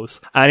rifles.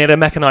 And he had a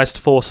mechanized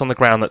force on the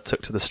ground that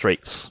took to the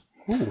streets.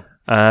 Ooh.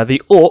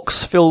 The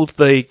orcs filled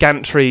the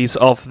gantries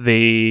of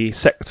the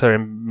Sector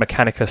and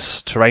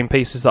Mechanicus terrain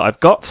pieces that I've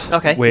got.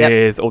 Okay,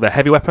 with all their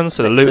heavy weapons,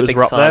 so the looters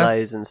were up there.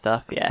 Silos and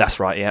stuff, yeah. That's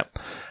right, yeah.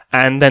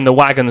 And then the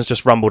wagons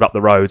just rumbled up the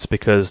roads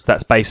because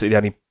that's basically the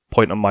only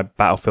point on my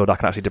battlefield I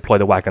can actually deploy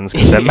the wagons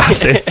because they're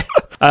massive.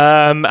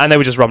 And they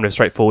were just rumbling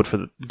straight forward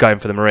going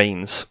for the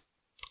Marines.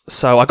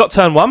 So I got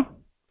turn 1.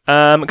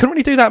 Couldn't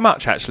really do that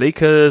much actually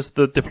because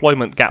the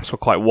deployment gaps were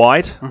quite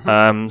wide.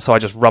 So I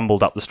just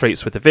rumbled up the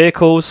streets with the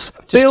vehicles.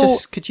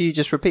 Could you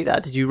just repeat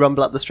that? Did you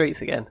rumble up the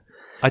streets again?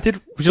 I did.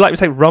 Would you like me to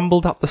say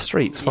rumbled up the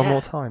streets one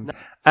more time?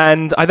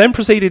 And I then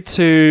proceeded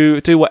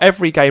to do what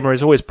every gamer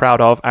is always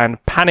proud of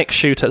and panic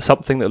shoot at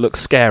something that looks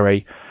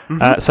scary.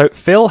 So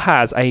Phil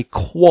has a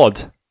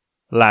quad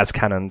las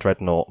cannon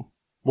dreadnought.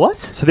 What?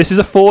 So this is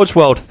a Forge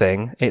World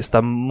thing. It's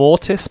the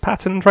Mortis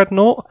pattern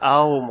dreadnought.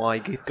 Oh my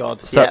good god.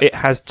 So it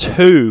has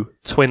 2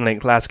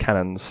 twin-linked las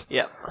cannons.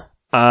 Yep. Get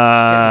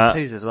some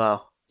 2s as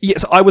well.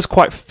 Yes, I was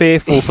quite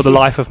fearful for the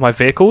life of my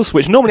vehicles,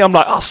 which normally I'm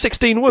like,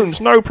 16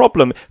 wounds, no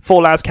problem.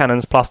 4 las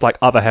cannons plus like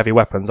other heavy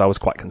weapons, I was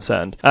quite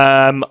concerned.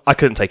 I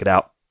couldn't take it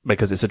out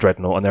because it's a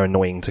dreadnought and they're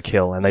annoying to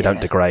kill and they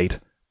don't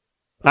degrade.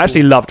 I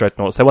actually love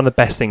dreadnoughts. They're one of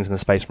the best things in the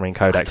Space Marine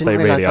Codex. They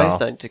really are. Those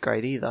don't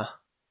degrade either.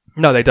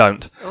 No, they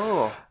don't.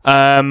 Oh.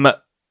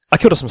 I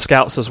killed off some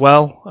scouts as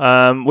well,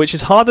 which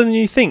is harder than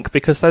you think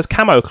because those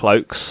camo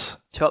cloaks.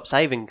 2-up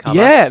saving cover.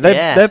 Yeah,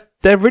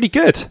 they're really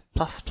good.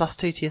 Plus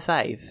 2 to your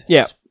save.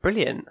 Yeah. It's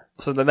brilliant.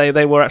 So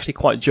they were actually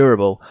quite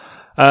durable.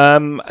 So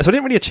I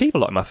didn't really achieve a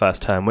lot in my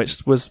first turn,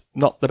 which was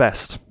not the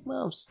best.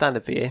 Well,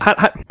 standard for you.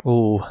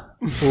 Ooh,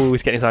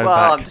 he's getting his own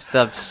well, back.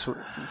 I'm just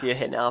you're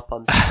hitting it up.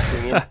 I'm just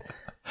swinging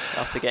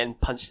after getting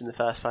punched in the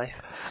first face.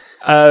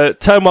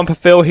 Turn 1 for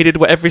Phil, he did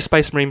what every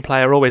Space Marine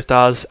player always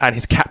does, and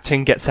his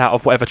captain gets out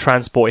of whatever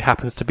transport he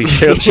happens to be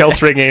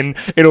sheltering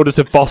in order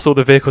to boss all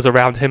the vehicles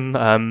around him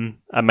and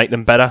make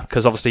them better,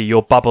 because obviously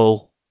your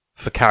bubble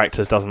for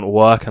characters doesn't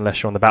work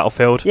unless you're on the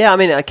battlefield. Yeah, I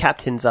mean,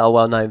 captains are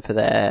well known for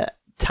their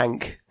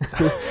tank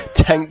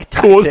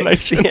tactics.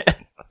 Coordination. Yeah.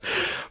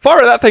 Fire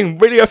at that thing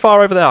really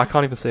far over there, I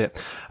can't even see it.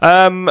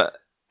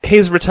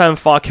 His return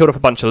fire killed off a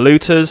bunch of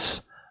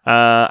looters.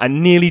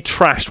 And nearly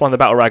trashed one of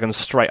the battle wagons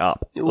straight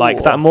up. Ooh.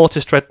 Like, that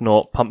Mortis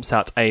Dreadnought pumps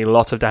out a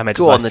lot of damage,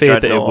 Go as I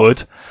feared that it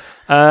would.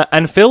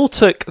 And Phil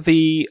took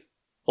the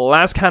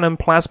las cannon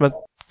plasma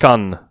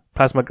gun.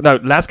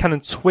 Las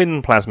cannon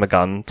twin plasma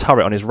gun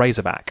turret on his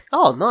Razorback.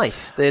 Oh,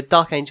 nice. The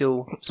Dark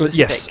Angel specific.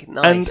 Yes.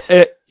 Nice.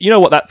 And you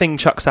know what? That thing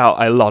chucks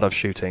out a lot of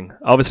shooting.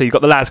 Obviously, you've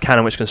got the las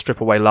cannon, which can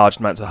strip away large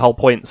amounts of hull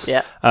points.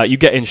 Yeah. You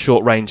get in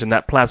short range, and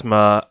that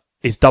plasma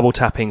is double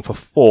tapping for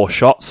 4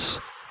 shots.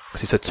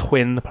 Because it's a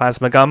twin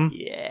plasma gun.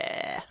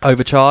 Yeah.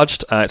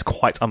 Overcharged. It's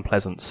quite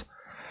unpleasant.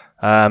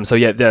 So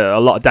yeah, there are a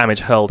lot of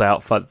damage hurled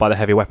out by the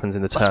heavy weapons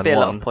in the turn 1. Must be a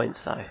lot of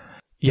points though.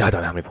 Yeah, I don't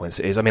know how many points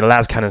it is. I mean, a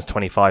las cannon's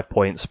 25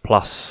 points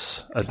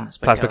plus a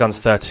plasma gun's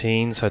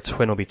 13, so a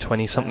twin will be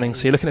 20 something.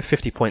 So you're looking at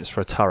 50 points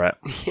for a turret.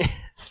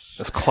 Yes.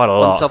 That's quite a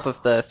lot. On top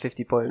of the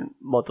 50-point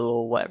model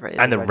or whatever it is.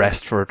 And the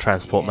rest for a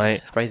transport,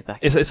 mate. Razorback.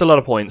 It's a lot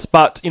of points,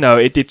 but,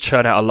 it did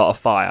churn out a lot of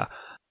fire.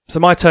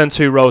 So my turn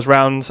 2 rolls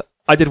round.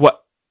 I did what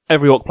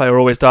every Orc player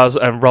always does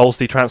and rolls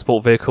the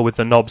transport vehicle with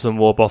the knobs and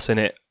war boss in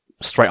it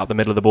straight up the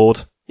middle of the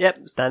board.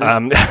 Yep,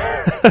 standard.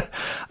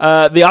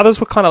 The others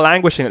were kind of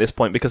languishing at this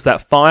point because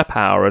that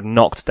firepower had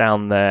knocked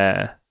down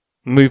their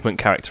movement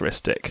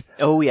characteristic.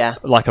 Oh, yeah.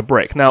 Like a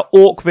brick. Now,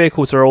 Orc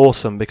vehicles are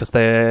awesome because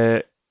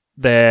their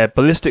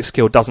ballistic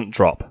skill doesn't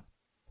drop.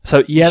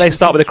 So, yeah, they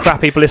start with a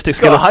crappy ballistic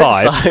skill of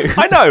 5. So.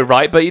 I know,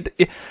 right? But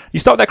you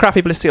start with that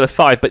crappy ballistic skill of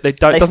 5, but doesn't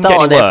get any worse. They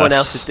start on everyone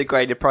else's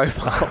degraded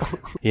profile.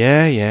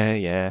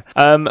 Yeah.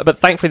 But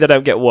thankfully they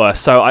don't get worse.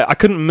 So I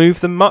couldn't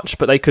move them much,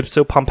 but they could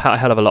still pump out a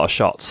hell of a lot of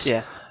shots.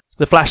 Yeah.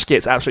 The flash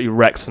kits absolutely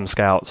wrecked some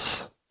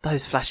scouts.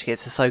 Those flash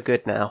kits are so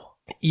good now.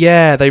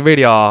 Yeah, they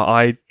really are.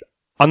 I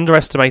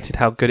underestimated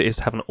how good it is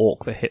to have an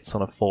Orc that hits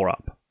on a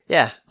 4-up.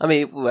 Yeah. I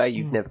mean, well,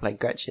 you've never played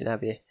Gretchen,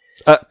 have you?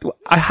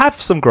 I have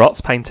some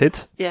grots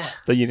painted. Yeah.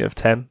 The unit of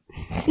 10.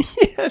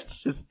 Yeah,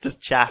 it's just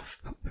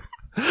chaff.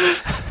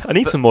 I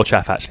need some more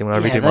chaff, actually, when I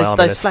redo my army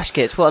those list. flash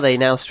kits, what are they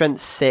now?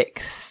 Strength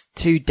 6,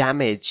 2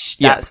 damage.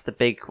 Yeah. That's the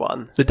big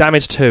one. The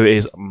damage 2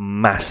 is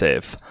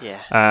massive.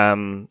 Yeah.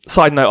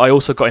 Side note, I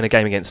also got in a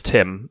game against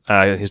Tim,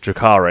 his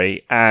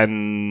Drukhari,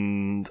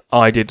 and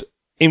I did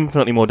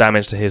infinitely more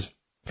damage to his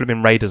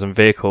flipping raiders and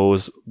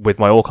vehicles with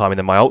my Orc army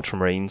than my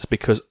Ultramarines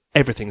because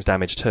everything's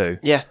damage 2.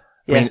 Yeah.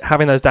 I mean,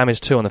 having those damage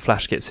 2 on the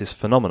flash kits is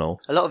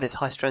phenomenal. A lot of it's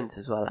high strength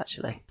as well,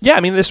 actually. Yeah, I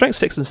mean, the strength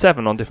 6 and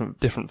 7 on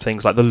different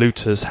things, like the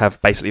looters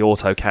have basically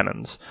auto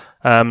cannons.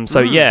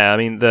 Yeah, I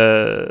mean,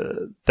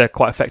 they're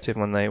quite effective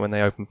when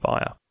they open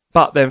fire.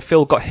 But then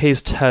Phil got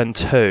his turn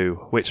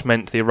 2, which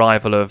meant the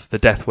arrival of the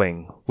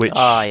Deathwing, which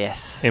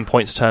yes, in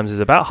points terms is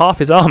about half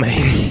his army.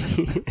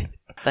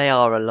 They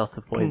are a lot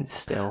of points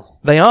still.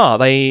 They are.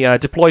 They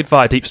deployed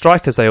via Deep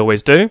Strike, as they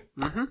always do.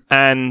 Mm-hmm.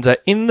 And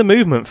in the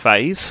movement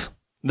phase,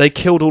 they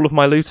killed all of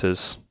my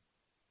looters.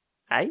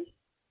 Eh?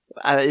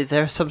 Is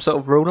there some sort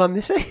of rule I'm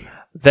missing?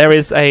 There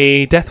is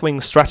a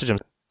Deathwing stratagem.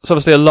 So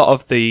obviously a lot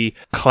of the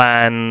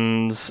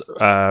clans,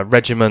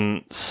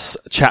 regiments,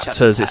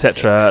 chapters,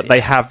 etc., they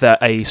have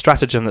a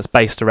stratagem that's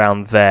based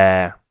around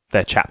their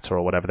chapter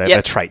or whatever,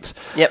 their trait.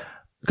 Yep.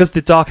 Because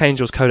the Dark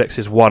Angels Codex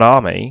is one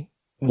army,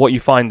 what you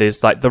find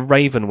is like the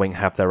Raven Wing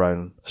have their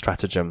own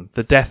stratagem,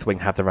 the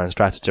Deathwing have their own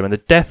stratagem, and the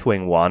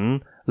Deathwing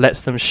one lets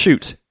them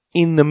shoot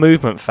in the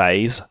movement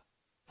phase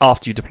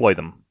after you deploy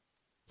them.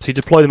 So you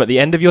deploy them at the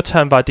end of your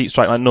turn by Deep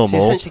Strike like normal. So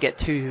you essentially get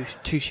two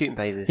shooting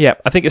phases. Yeah,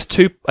 I think it's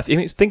two. I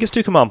think it's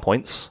 2 command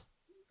points.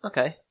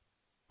 Okay.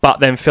 But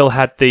then Phil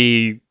had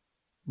the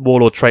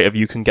Warlord trait of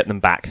you can get them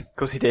back. Of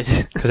course he did.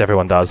 Because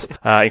everyone does,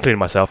 including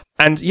myself.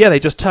 And yeah, they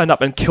just turned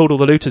up and killed all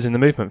the looters in the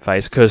movement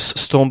phase because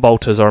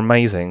Stormbolters are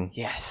amazing.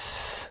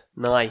 Yes.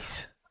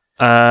 Nice.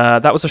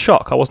 That was a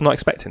shock. I was not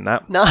expecting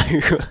that. No.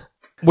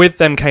 With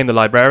them came the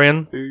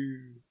Librarian.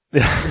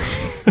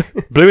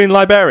 Blue in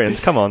Librarians,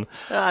 come on.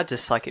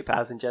 Just psychic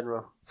powers in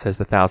general. Says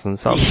the Thousand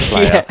Suns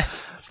player.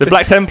 The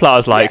Black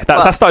Templars,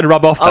 that started to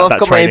rub off that I've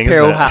got training, my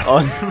Imperial hat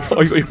on.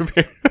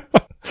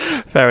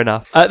 Fair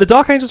enough. The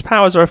Dark Angels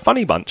powers are a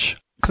funny bunch.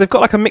 Because they've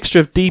got like a mixture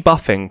of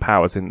debuffing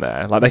powers in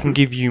there. Like they can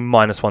give you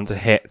 -1 to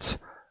hit.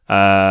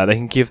 They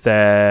can give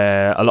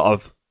a lot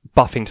of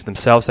buffing to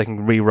themselves. They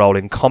can re-roll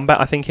in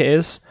combat, I think it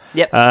is.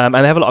 Yep. And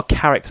they have a lot of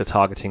character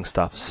targeting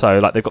stuff. So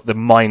like they've got the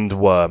Mind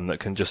Worm that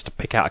can just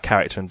pick out a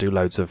character and do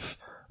loads of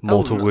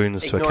mortal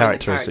wounds to a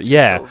character.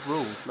 Yeah. Sort of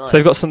rules. Nice. So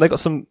they've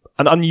got an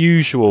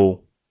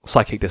unusual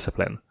psychic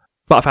discipline.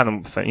 But I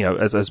found them,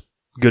 as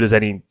good as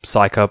any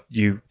psyker.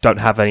 You don't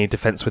have any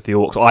defense with the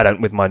orcs. I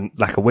don't with my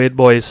lack of weird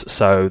boys,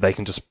 so they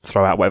can just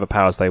throw out whatever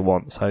powers they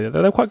want. So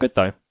they're quite good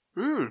though.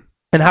 Mm.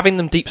 And having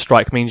them deep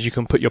strike means you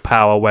can put your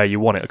power where you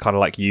want it, kind of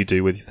like you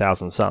do with your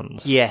Thousand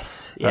Suns.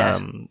 Yes, yeah.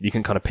 You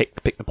can kind of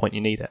pick the point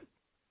you need it.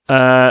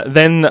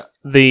 Then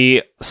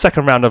the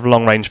second round of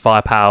long-range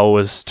firepower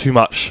was too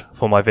much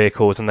for my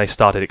vehicles, and they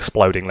started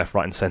exploding left,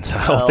 right, and centre.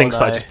 Things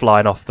started just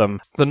flying off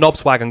them. The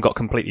Knobs wagon got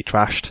completely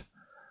trashed,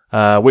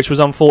 which was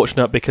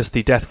unfortunate because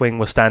the Deathwing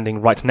was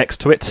standing right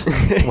next to it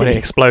when it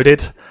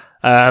exploded.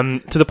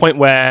 To the point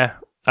where,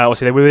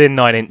 obviously, they were within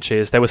 9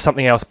 inches. There was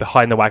something else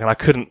behind the wagon. I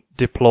couldn't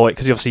deploy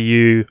because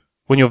obviously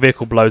when your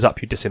vehicle blows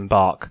up, you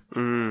disembark.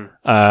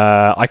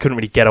 I couldn't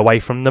really get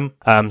away from them,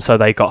 so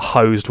they got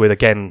hosed with,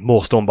 again,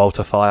 more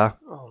Stormbolter fire.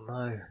 Oh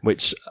no.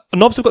 Which,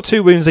 Knobs have got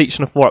 2 wounds each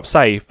and a 4-up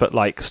save, but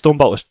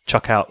Stormbolters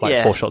chuck out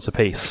 4 shots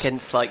apiece.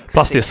 Against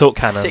plus the assault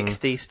cannon.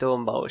 60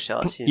 Stormbolt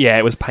shots. Yeah,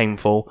 it was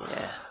painful.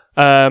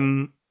 Yeah.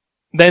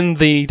 Then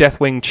the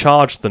Deathwing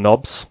charged the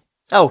Knobs.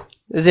 Oh,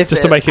 as if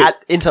just to make it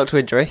insult to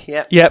injury.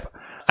 Yep. Yep.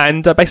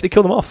 And basically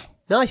kill them off.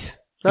 Nice.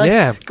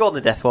 Yeah. Go on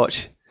the Death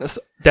Watch.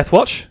 Death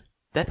Watch?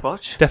 Death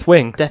Watch?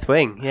 Deathwing.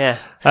 Deathwing, yeah.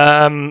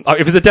 If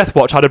it was a Death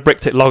Watch, I'd have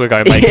bricked it long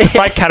ago, mate. The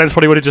frag cannons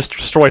probably would have just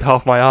destroyed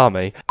half my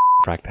army.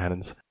 Frag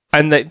cannons.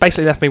 And they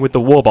basically left me with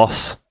the War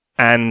Boss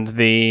and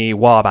the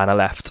War Banner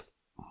left.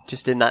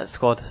 Just in that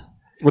squad.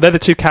 Well, they're the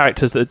 2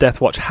 characters that the Death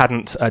Watch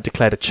hadn't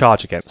declared a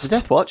charge against. The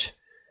Death Watch?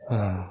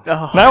 Oh.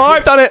 No,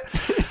 I've done it!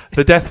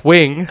 The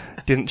Deathwing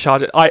didn't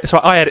charge it. I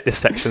edit this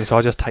section, so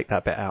I'll just take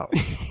that bit out.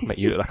 Make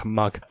you look like a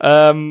mug.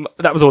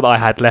 That was all that I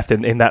had left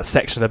in that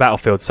section of the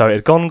battlefield, so it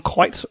had gone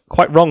quite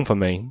wrong for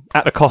me.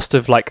 At the cost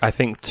of, I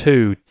think,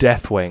 2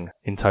 Deathwing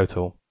in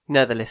total.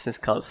 No, the listeners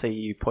can't see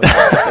you pointing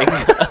at the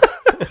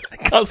finger. I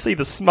can't see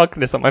the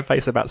smugness on my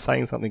face about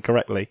saying something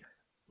correctly.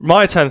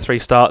 My turn 3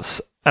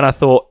 starts, and I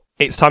thought,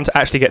 it's time to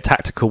actually get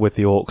tactical with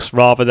the orcs,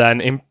 rather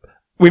than...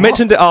 We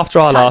mentioned it after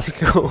our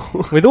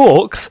with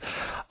orcs.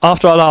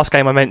 After our last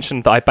game, I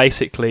mentioned that I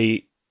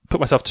basically put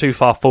myself too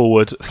far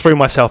forward, threw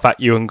myself at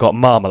you, and got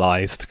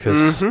marmalised.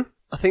 Because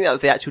I think that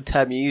was the actual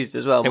term you used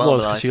as well. It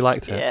was because you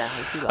liked it. Yeah,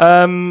 I do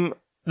like it.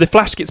 The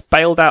Flash gets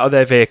bailed out of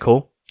their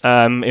vehicle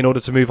in order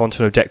to move on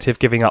to an objective,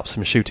 giving up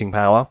some shooting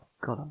power.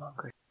 God, I'm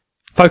hungry.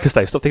 Focus,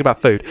 Dave. Stop thinking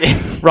about food.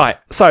 Right.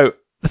 So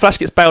the Flash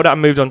gets bailed out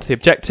and moved on to the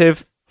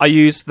objective. I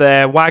used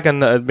their wagon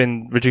that had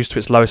been reduced to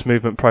its lowest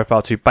movement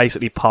profile to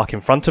basically park in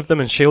front of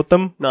them and shield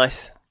them.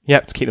 Nice.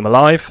 Yep, to keep them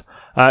alive.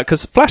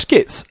 Because Flash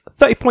gets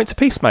 30 points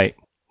apiece, mate.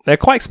 They're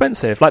quite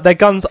expensive. Their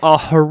guns are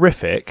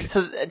horrific.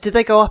 So, did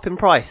they go up in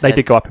price? They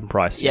did go up in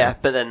price, yeah.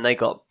 But then they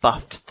got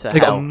buffed to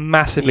They got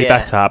massively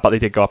better, but they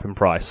did go up in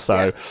price,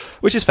 so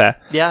which is fair.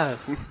 Yeah.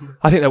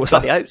 I think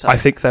I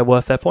think they're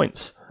worth their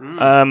points.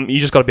 You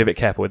just got to be a bit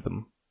careful with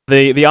them.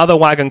 The other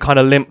wagon kind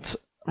of limped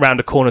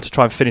round a corner to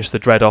try and finish the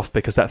dread off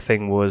because that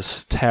thing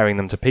was tearing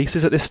them to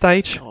pieces at this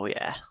stage. Oh,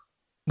 yeah.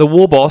 The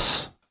War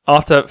Boss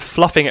after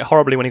fluffing it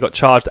horribly when he got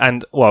charged,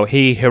 and, well,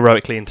 he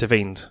heroically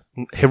intervened.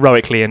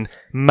 Heroically, in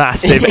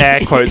massive air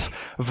quotes,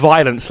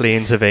 violently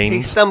intervened.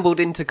 He stumbled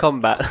into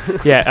combat.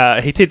 Yeah,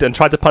 he did, and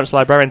tried to punch the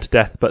librarian to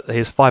death, but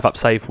his 5-up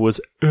save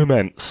was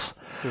immense.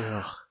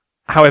 Ugh.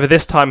 However,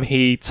 this time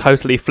he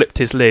totally flipped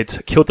his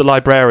lid, killed the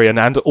librarian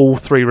and all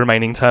 3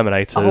 remaining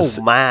Terminators.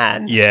 Oh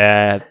man!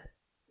 Yeah,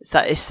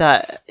 So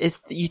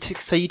you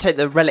take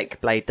the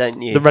relic blade,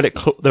 don't you?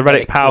 the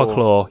relic power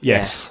claw.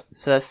 Yes. Yeah.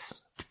 So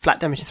that's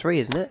flat damage 3,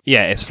 isn't it?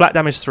 Yeah, it's flat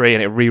damage 3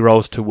 and it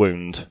re-rolls to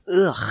wound.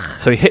 Ugh.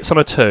 So he hits on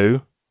a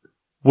 2,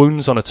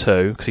 wounds on a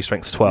 2 because he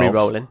strength's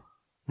 12.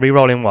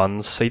 Re-rolling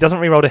ones. So he doesn't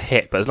re-roll to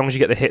hit, but as long as you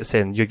get the hits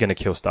in, you're going to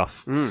kill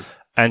stuff. Mm.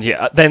 And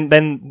yeah,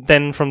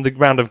 then from the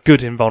round of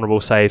good invulnerable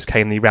saves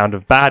came the round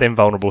of bad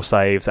invulnerable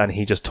saves, and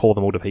he just tore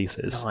them all to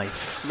pieces.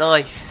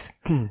 Nice.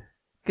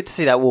 Good to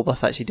see that war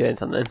boss actually doing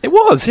something. It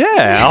was,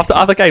 yeah. After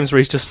other games where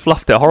he's just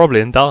fluffed it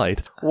horribly and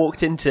died.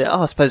 Walked into.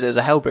 I suppose it was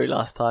a Hellbrew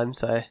last time.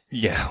 So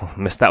yeah,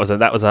 that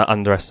was an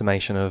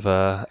underestimation of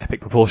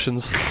epic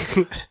proportions.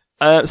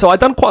 So I'd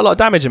done quite a lot of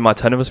damage in my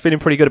turn and was feeling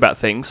pretty good about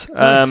things.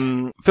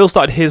 Nice. Phil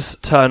started his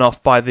turn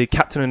off by the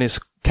captain and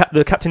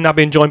the captain now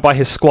being joined by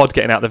his squad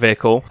getting out the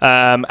vehicle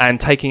and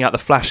taking out the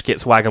flash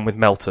kits wagon with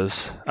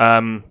melters.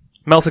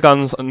 Melter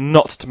guns are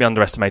not to be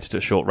underestimated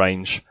at short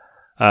range.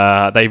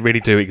 They really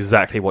do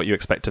exactly what you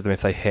expect of them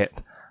if they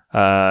hit.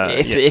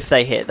 If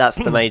they hit, that's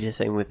the major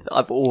thing.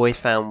 I've always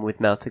found with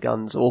melter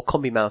guns or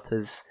combi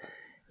melters,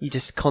 you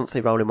just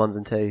constantly rolling 1s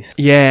and 2s.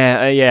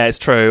 Yeah, it's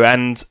true.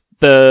 And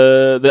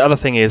the other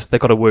thing is they've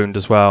got a wound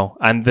as well.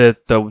 And the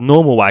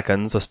normal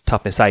wagons are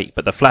toughness 8,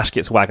 but the flash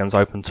kits wagons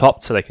open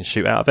top so they can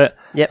shoot out of it.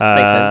 Yep,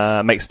 makes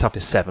sense. Makes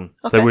toughness 7.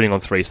 So Okay. they're wounding on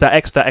 3. So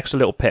that extra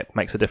little pip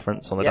makes a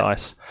difference on the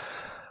dice.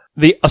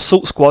 The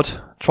assault squad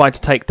tried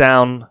to take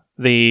down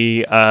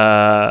the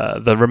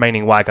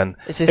remaining wagon.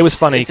 It was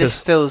funny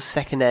because Phil's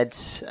second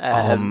ed's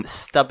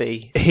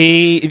stubby.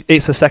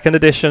 It's a second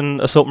edition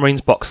Assault Marines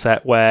box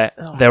set where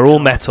they're all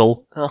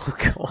metal. Oh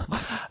god!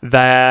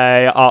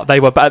 They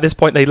were at this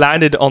point they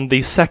landed on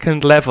the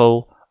second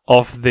level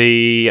of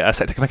the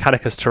Sector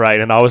Mechanicus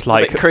terrain, and I was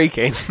like, was it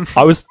creaking.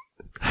 I was.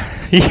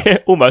 Yeah,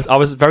 almost. I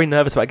was very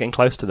nervous about getting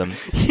close to them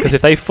because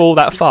if they fall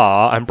that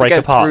far and break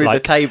apart, through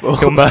like the table,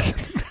 he'll murder.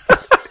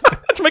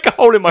 To make a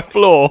hole in my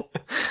floor.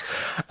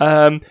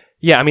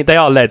 Yeah, I mean, they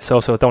are lead, so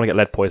also I don't want to get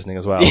lead poisoning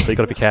as well, so you've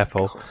got to be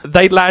careful.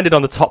 They landed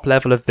on the top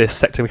level of this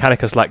Sector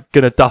Mechanicus, like,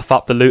 gonna duff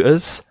up the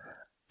looters,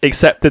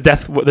 except the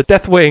Death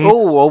Wing...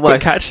 Oh,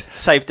 almost.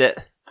 Saved it.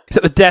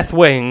 Except the Death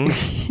Wing,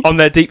 on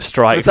their deep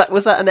strike...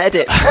 Was that an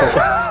edit?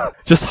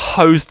 just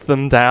hosed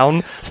them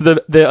down. So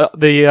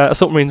the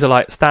Assault Marines are,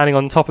 like, standing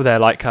on top of there,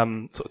 like,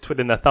 sort of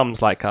twiddling their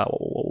thumbs, like, what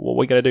are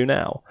we gonna do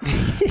now?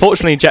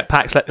 Fortunately,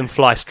 jetpacks let them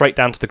fly straight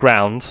down to the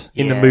ground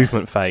in the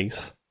movement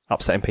phase,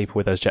 upsetting people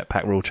with those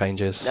jetpack rule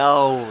changes.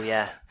 Oh,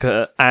 yeah.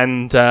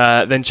 And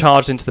then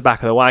charged into the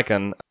back of the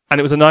wagon. And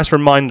it was a nice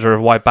reminder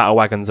of why battle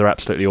wagons are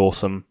absolutely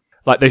awesome.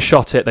 Like, they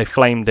shot it, they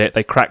flamed it,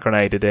 they crack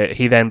grenaded it,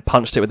 he then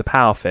punched it with a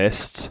power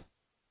fist,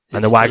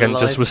 and the wagon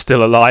just was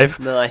still alive.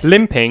 Nice.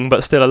 Limping,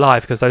 but still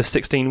alive, because those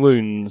 16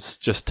 wounds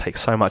just take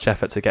so much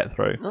effort to get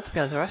through. Not to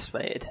be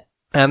underestimated.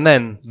 And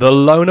then, the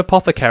lone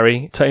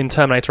apothecary in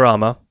Terminator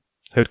armour,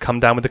 who'd come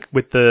down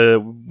with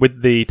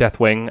the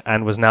Deathwing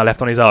and was now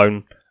left on his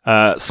own,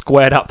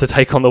 squared up to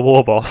take on the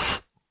war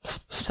boss.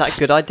 Is that a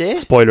good idea?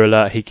 Spoiler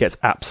alert, he gets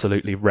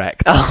absolutely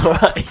wrecked. Oh,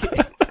 right.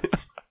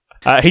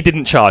 He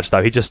didn't charge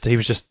though, he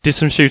was just did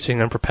some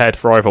shooting and prepared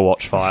for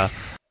Overwatch fire.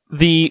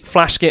 The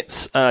flash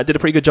kits did a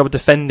pretty good job of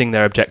defending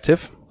their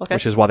objective,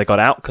 which is why they got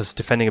out, because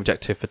defending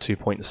objective for 2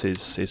 points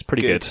is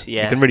pretty good.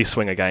 Yeah. You can really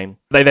swing a game.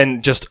 They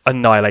then just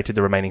annihilated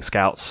the remaining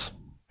scouts,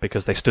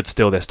 because they stood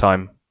still this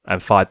time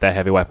and fired their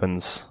heavy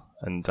weapons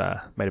and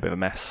made a bit of a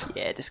mess.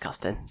 Yeah,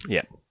 disgusting.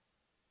 Yeah.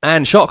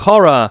 And shock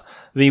horror,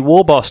 the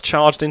war boss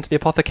charged into the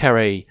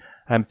apothecary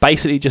and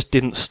basically just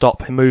didn't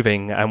stop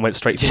moving and went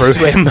straight through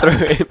him.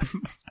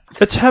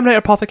 The Terminator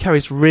apothecary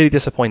is really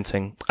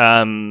disappointing.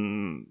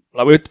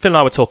 Like Phil and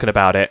I were talking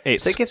about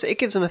it. So it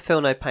gives them a feel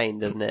no pain,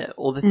 doesn't it?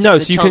 Or the so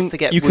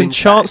you can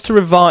chance back. to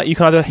revive. You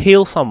can either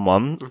heal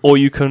someone or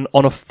you can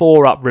on a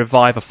 4-up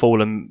revive a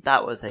fallen.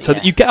 That was it. So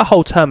that you get a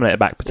whole Terminator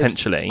back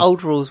potentially.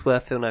 Old rules were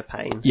feel no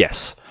pain.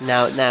 Yes.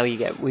 Now you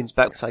get wounds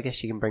back, so I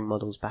guess you can bring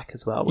models back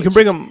as well. You can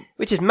bring them,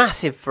 which is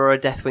massive for a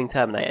Deathwing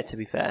Terminator. To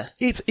be fair,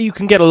 you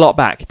can get a lot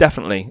back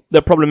definitely.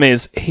 The problem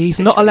is he's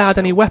not allowed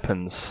any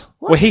weapons.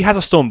 What? Well, he has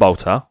a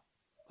Stormbolter.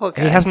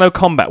 Okay. He has no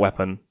combat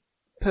weapon.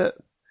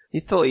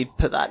 You thought he'd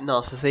put that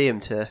Narcisseum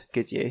to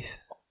good use.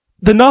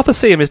 The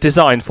Narcisseum is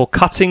designed for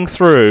cutting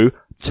through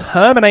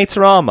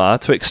Terminator armor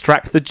to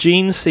extract the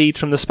gene seed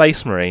from the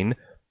Space Marine.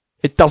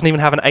 It doesn't even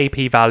have an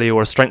AP value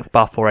or a strength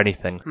buff or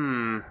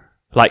anything.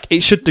 Like,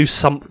 it should do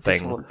something.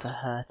 Just want to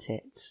hurt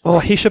it.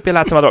 Or he should be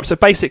allowed to mother up. So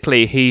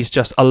basically, he's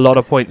just a lot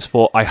of points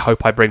for, I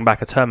hope I bring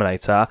back a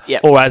Terminator.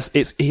 Yep. Or as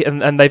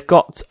and they've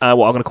got what I'm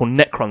going to call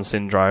Necron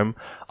syndrome.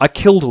 I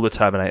killed all the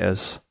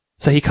Terminators.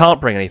 So he can't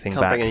bring anything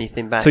back. Bring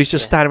anything back. So he's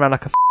just standing around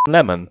like a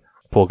lemon.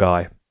 Poor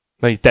guy.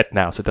 No, he's dead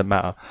now, so it doesn't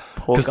matter.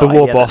 Because the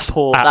war boss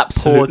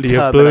absolutely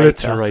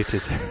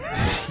obliterated.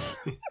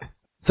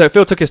 So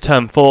Phil took his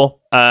turn 4,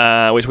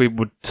 which we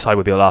would decide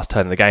would be the last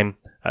turn of the game.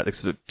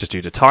 This is just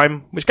due to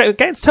time. Which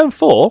against turn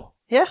 4,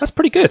 yeah, that's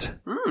pretty good.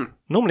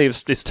 Normally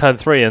it's turn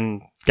 3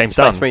 and game's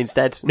done. Space Marine's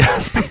dead.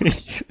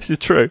 This is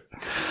true.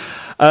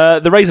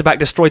 The Razorback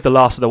destroyed the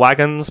last of the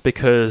wagons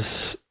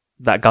because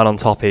that gun on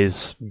top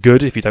is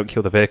good if you don't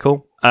kill the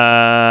vehicle.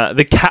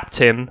 The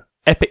captain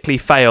epically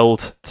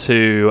failed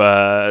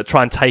to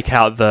try and take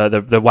out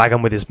the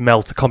wagon with his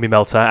combi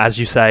melter, as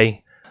you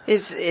say.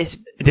 It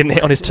didn't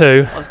hit on his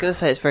 2. I was going to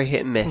say it's very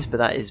hit and miss, but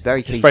that is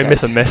very cliche. It's very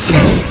miss and miss.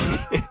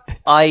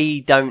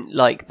 I don't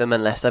like them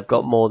unless I've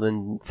got more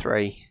than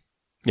 3.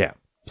 Yeah.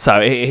 So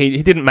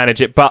he didn't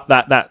manage it, but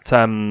that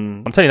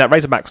I'm telling you, that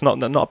Razorback's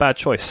not a bad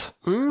choice.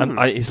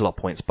 He's a lot of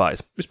points,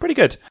 but it's pretty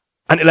good.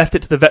 And it left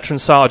it to the veteran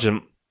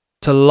sergeant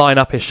to line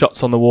up his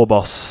shots on the war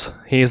boss.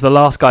 He is the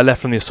last guy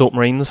left from the assault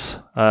marines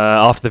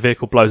after the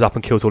vehicle blows up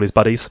and kills all his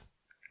buddies.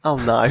 Oh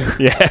no!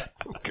 Yeah.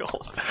 Oh,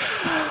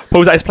 God.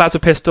 Pulls out his plasma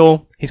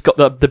pistol. He's got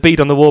the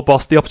bead on the war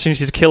boss. The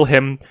opportunity to kill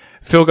him.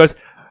 Phil goes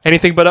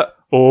anything but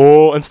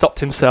and stopped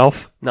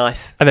himself.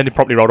 Nice. And then he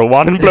probably rolled a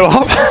 1 and blew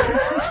up.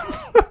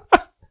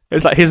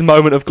 It's like his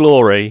moment of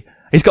glory.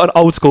 He's got an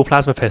old school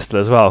plasma pistol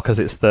as well because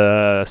it's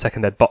the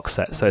Second Ed box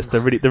set, so it's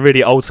the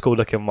really old school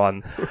looking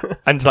one,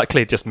 and like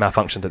clearly just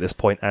malfunctioned at this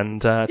point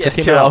and took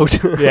him too out.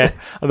 old. Yeah,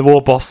 and the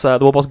war boss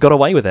got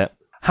away with it.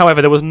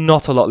 However, there was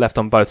not a lot left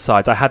on both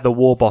sides. I had the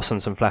war boss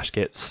and some flash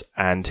kits,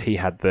 and he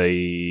had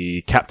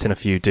the captain, a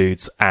few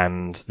dudes,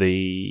 and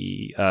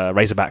the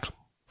Razorback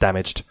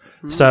damaged.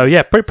 So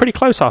yeah, pretty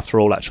close after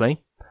all.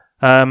 Actually,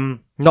 not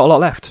a lot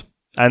left.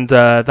 And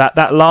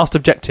that last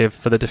objective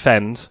for the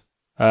defend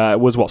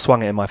was what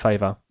swung it in my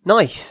favour.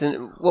 Nice.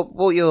 And what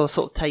were your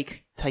sort of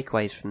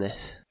takeaways from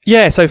this?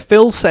 Yeah, so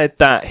Phil said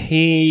that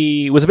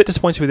he was a bit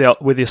disappointed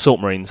with the assault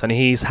marines, and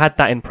he's had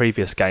that in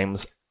previous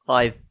games.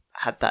 I've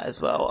had that as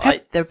well.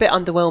 They're a bit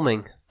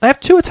underwhelming. They have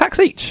 2 attacks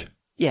each.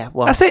 Yeah,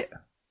 well, that's it.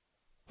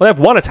 Well, they have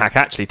 1 attack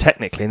actually,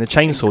 technically, and the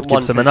chainsword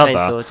gives them another.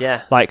 Chainsword,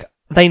 yeah. Like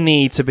they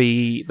need to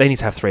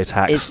have 3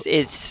 attacks.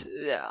 It's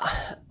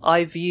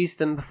I've used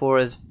them before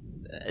as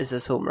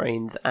assault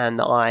marines,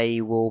 and I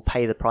will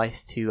pay the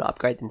price to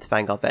upgrade them to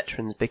Vanguard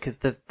veterans because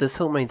the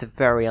assault marines are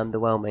very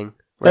underwhelming.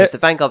 Whereas the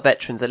Vanguard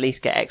veterans at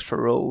least get extra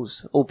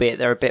rules, albeit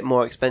they're a bit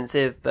more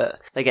expensive, but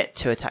they get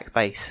 2 attacks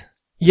base.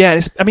 Yeah,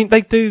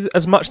 they do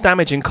as much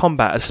damage in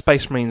combat as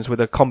Space Marines with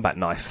a combat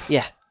knife.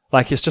 Yeah.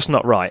 Like, it's just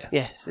not right.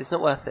 Yes, it's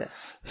not worth it.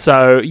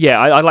 So, yeah,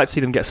 I'd like to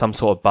see them get some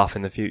sort of buff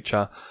in the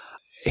future.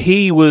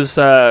 He was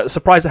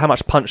surprised at how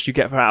much punch you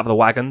get out of the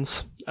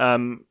wagons.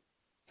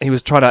 He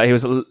was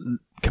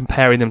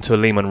comparing them to a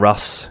Lehman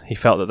Russ. He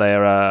felt that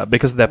they're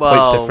because of their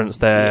points difference,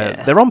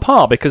 they're on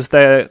par because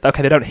they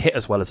don't hit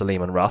as well as a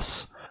Lehman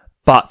Russ.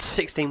 But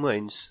 16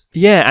 wounds.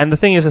 Yeah, and the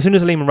thing is, as soon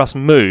as a Lehman Russ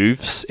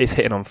moves, it's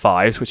hitting on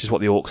 5s, which is what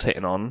the Orc's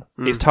hitting on.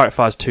 Its turret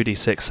fires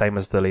 2d6, same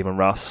as the Lehman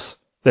Russ.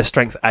 Their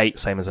strength 8,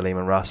 same as a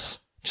Lehman Russ.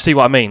 Do you see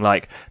what I mean?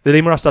 Like, the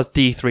Lehman Russ does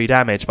d3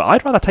 damage, but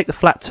I'd rather take the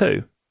flat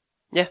 2.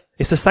 Yeah.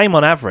 It's the same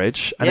on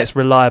average, and it's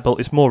reliable.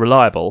 It's more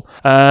reliable.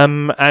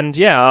 And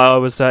yeah,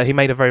 he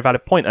made a very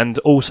valid point, and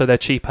also they're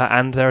cheaper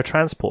and they're a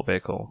transport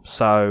vehicle.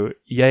 So,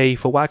 yay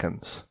for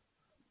wagons.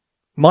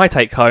 My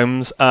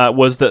take-homes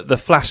was that the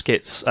flash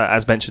kits,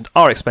 as mentioned,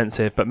 are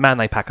expensive, but man,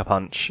 they pack a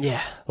punch.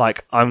 Yeah.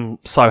 Like, I'm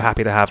so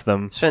happy to have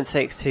them. Strength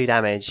 6, 2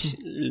 damage.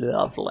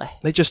 Lovely.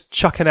 They just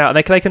chuck it out.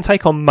 They can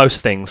take on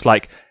most things,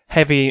 like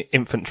heavy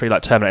infantry,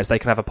 like Terminators, they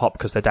can have a pop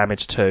because they're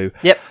damaged too.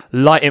 Yep.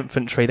 Light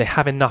infantry, they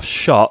have enough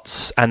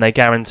shots, and they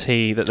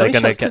guarantee that they're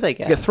going to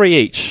get 3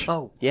 each.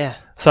 Oh, yeah.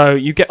 So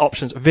you get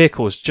options.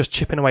 Vehicles, just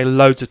chipping away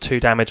loads of 2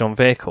 damage on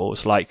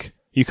vehicles. Like,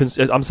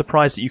 I'm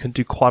surprised that you can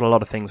do quite a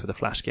lot of things with the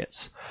flash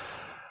kits.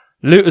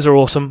 Looters are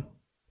awesome.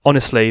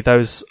 Honestly,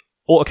 those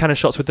autocannon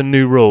shots with the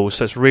new rules,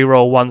 so it's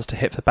reroll 1s to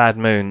hit for bad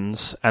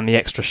moons, and the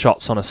extra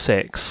shots on a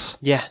 6.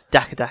 Yeah,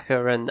 Daka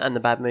and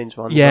the bad moons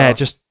ones. Yeah, well.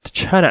 just to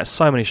churn out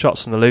so many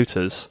shots from the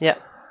looters. Yeah.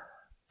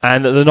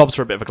 And the knobs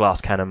are a bit of a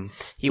glass cannon.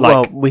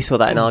 Well, we saw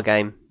that in our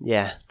game.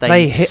 Yeah.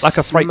 They hit like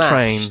a freight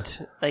train.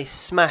 They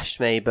smashed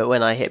me, but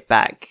when I hit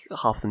back,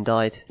 half of them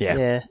died.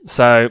 Yeah.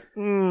 So,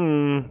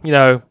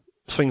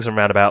 swings and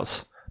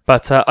roundabouts.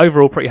 But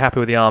overall, pretty happy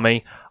with the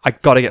army. I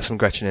got to get some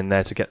Gretchen in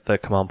there to get the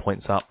command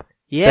points up.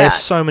 Yeah, there's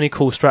so many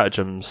cool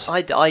stratagems.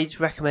 I'd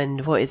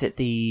recommend, what is it,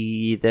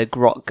 the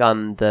grot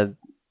gun, the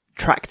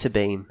tractor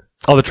beam.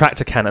 Oh, the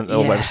tractor cannon, or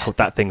whatever it's called.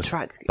 That thing's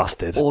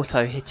busted.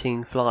 Auto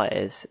hitting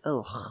flyers.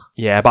 Ugh.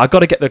 Yeah, but I've got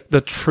to get the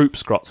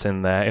troops grots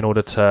in there in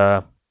order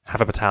to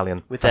have a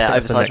battalion with their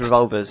oversized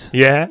revolvers.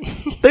 Yeah,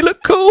 they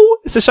look cool.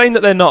 It's a shame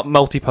that they're not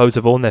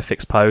multi-posable and they're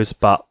fixed pose,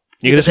 but.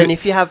 Then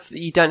if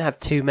you don't have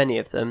too many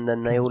of them,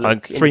 then they all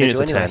look 3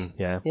 units of anyway.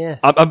 10.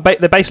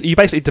 Yeah. You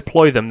basically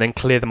deploy them, then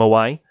clear them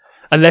away.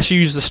 Unless you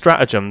use the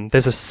stratagem.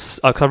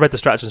 Because I read the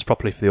stratagems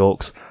properly for the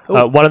orcs.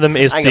 One of them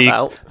is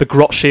the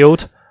grot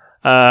shield.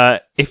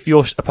 If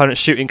your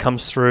opponent's shooting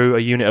comes through a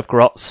unit of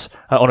grots,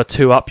 on a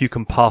 2-up, you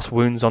can pass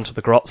wounds onto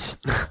the grots.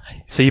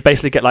 So you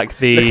basically get like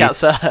the Look out,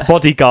 sir.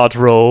 bodyguard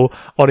rule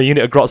on a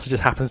unit of grots that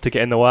just happens to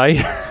get in the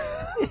way.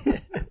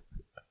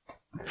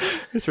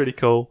 It's really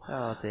cool.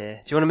 Oh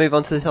dear. Do you want to move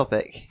on to the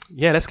topic?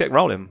 Yeah, let's get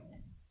rolling.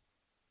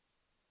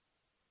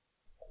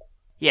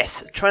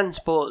 Yes,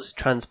 transports.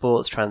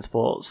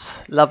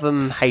 Love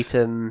them, hate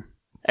them.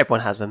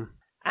 Everyone has them.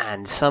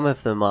 And some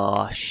of them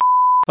are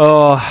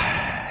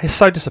Oh, it's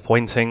so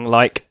disappointing.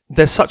 Like,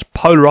 there's such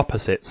polar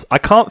opposites. I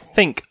can't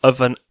think of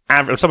an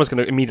average... Someone's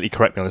going to immediately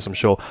correct me on this, I'm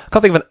sure. I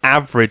can't think of an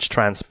average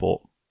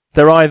transport.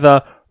 They're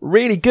either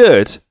really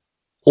good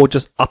or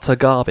just utter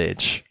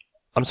garbage.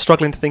 I'm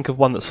struggling to think of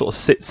one that sort of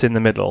sits in the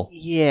middle.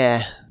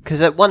 Yeah, because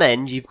at one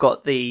end you've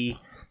got the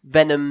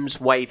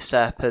Venoms, Wave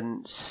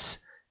Serpents,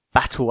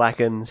 Battle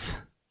Wagons,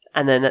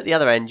 and then at the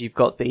other end you've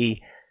got the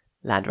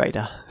Land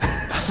Raider.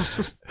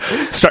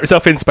 Strap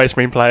yourself in, Space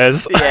Marine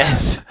players.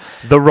 Yes.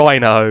 The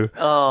Rhino.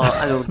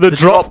 Oh, the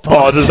drop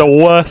pod is the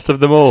worst of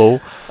them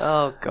all.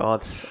 Oh,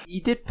 God.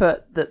 You did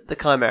put the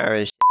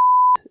Chimera as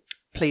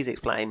Please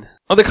explain.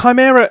 Oh, the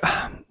Chimera...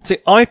 See,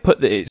 I put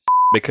that it's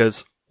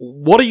because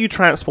what are you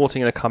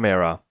transporting in a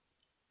Chimera?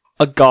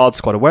 A guard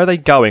squad. Where are they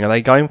going? Are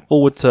they going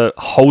forward to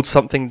hold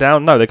something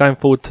down? No, they're going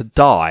forward to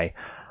die.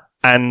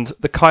 And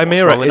the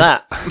Chimera What's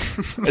wrong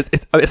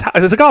with that?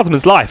 it's a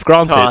guardsman's life,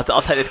 granted. Oh,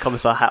 I'll take this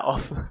commissar hat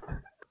off.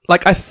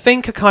 Like, I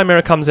think a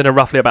Chimera comes in at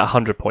roughly about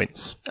 100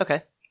 points.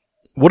 Okay.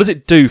 What does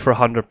it do for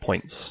 100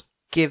 points?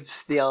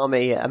 Gives the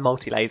army a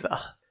multi-laser.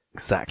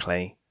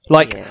 Exactly.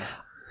 Like, Yeah.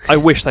 I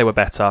wish they were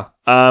better.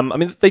 I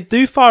mean, they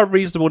do fire a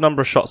reasonable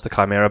number of shots, the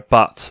Chimera,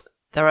 but...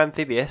 They're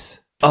amphibious.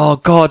 Oh,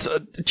 God.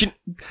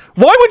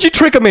 Why would you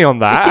trigger me on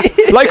that?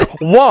 Like,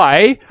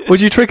 why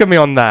would you trigger me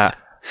on that?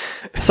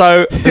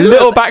 So, a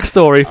little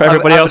backstory for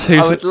everybody else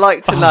who's... I would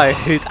like to know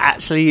who's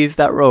actually used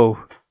that rule.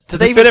 To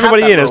fill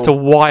everybody in as to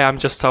why I'm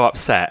just so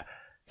upset,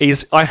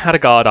 is I had a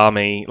guard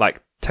army like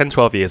 10,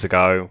 12 years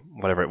ago,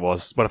 whatever it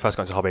was, when I first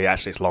got into hobby.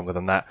 Actually, it's longer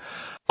than that.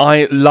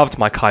 I loved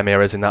my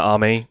Chimeras in that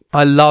army.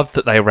 I loved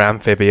that they were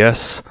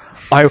amphibious.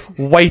 I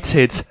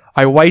waited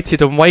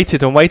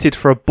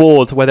for a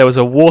board where there was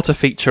a water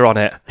feature on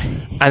it,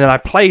 and then I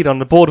played on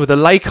the board with a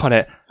lake on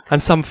it,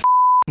 and some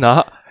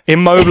nut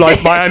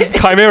immobilised my own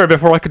Chimera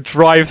before I could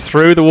drive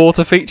through the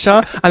water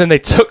feature, and then they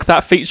took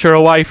that feature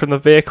away from the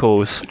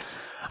vehicles.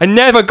 I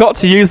never got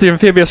to use the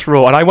amphibious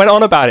rule, and I went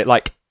on about it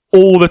like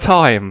all the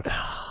time.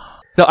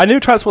 No, I knew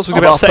transports was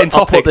going to be upsetting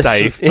topic,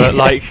 Dave, but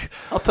like...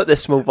 I'll put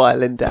this small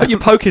violin down. Put your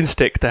poking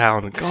stick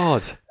down,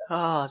 God.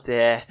 Oh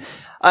dear.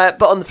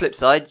 But on the flip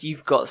side,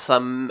 you've got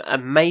some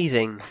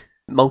amazing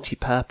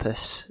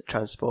multi-purpose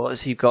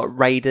transports. You've got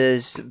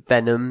Raiders,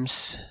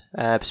 Venoms,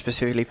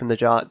 specifically from the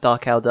Dark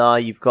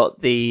Eldar. You've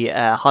got the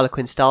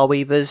Harlequin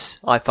Starweavers.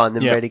 I find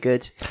them really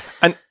good.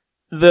 And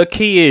the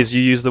key is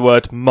you use the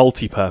word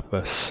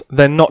multi-purpose.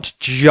 They're not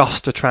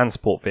just a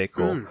transport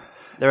vehicle.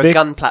 They're a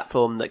gun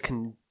platform that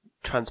can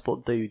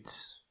transport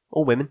dudes.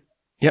 Or women.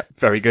 Yep,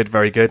 very good,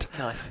 very good.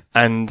 Nice.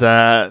 And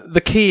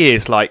the key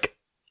is, like,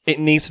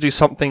 it needs to do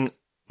something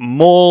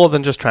more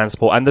than just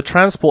transport, and the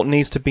transport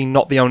needs to be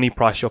not the only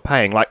price you're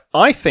paying. Like,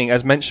 I think,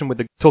 as mentioned with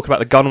the talk about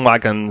the gun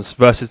wagons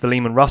versus the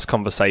Lehman Russ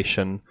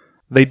conversation,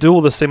 they do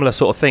all the similar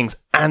sort of things,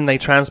 and they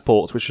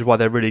transport, which is why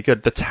they're really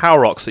good. The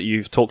Taurox that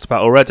you've talked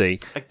about already,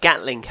 a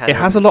Gatling cannon. it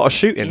has a lot of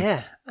shooting.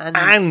 Yeah.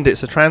 And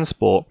it's a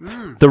transport.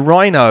 The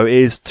Rhino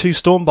is 2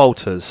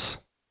 Stormbolters.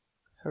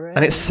 Hooray.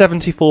 And it's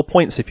 74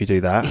 points if you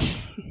do that.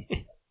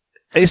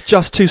 It's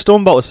just 2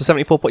 Stormbolters for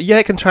 74 points. Yeah,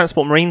 it can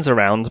transport Marines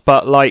around,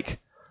 but, like,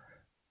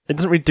 it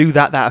doesn't really do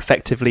that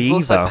effectively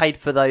You've either. also paid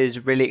for those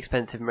really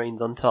expensive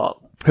Marines on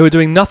top. Who are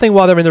doing nothing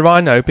while they're in the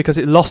Rhino because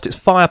it lost its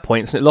fire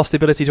points and it lost the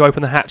ability to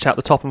open the hatch out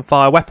the top and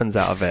fire weapons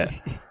out of it.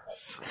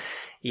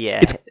 Yeah.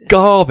 It's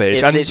garbage.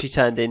 It's and literally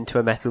turned into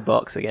a metal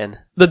box again.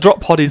 the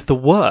drop pod is the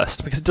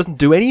worst because it doesn't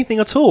do anything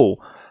at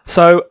all.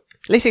 So,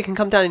 At least it can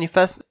come down in your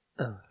first...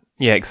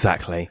 yeah,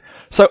 exactly.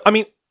 So, I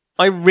mean,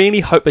 I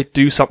really hope they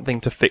do something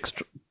to fix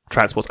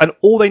transports. And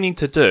all they need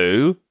to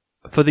do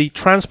for the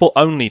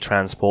transport-only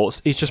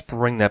transports is just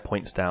bring their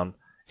points down.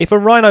 If a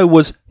Rhino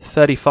was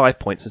 35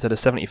 points instead of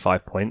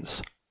 75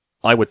 points,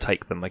 I would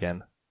take them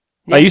again.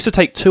 Yeah. I used to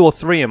take 2 or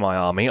 3 in my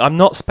army. I'm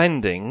not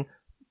spending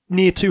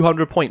near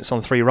 200 points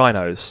on 3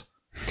 Rhinos.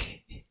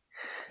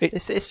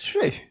 It's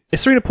true.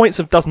 It's 300 points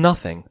of does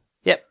nothing.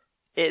 Yep,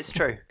 it's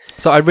true.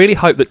 So I really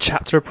hope that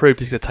Chapter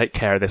Approved is going to take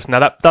care of this. Now,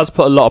 that does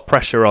put a lot of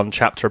pressure on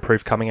Chapter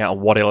Approved coming out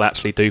on what it'll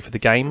actually do for the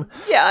game.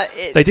 Yeah,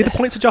 They did the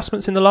points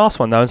adjustments in the last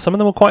one, though, and some of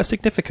them were quite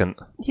significant.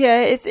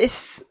 Yeah,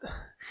 it's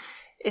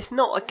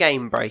not a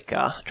game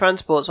breaker.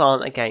 Transports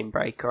aren't a game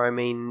breaker. I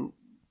mean,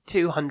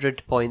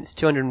 200 points,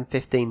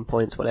 215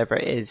 points, whatever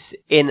it is,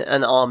 in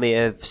an army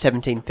of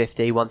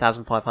 1750,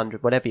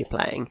 1500, whatever you're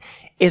playing,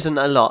 isn't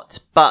a lot,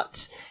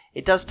 but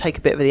it does take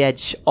a bit of the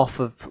edge off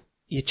of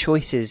your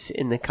choices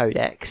in the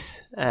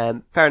codex.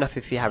 Fair enough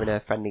if you're having a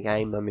friendly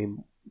game. I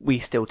mean, we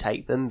still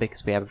take them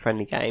because we have a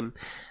friendly game.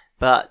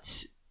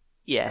 But,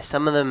 yeah,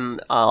 some of them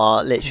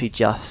are literally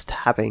just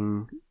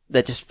having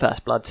they're just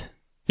first blood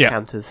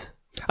counters.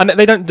 And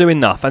they don't do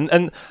enough.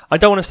 And I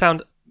don't want to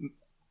sound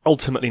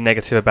ultimately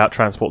negative about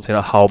transports in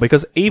a whole,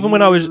 because even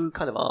when I was...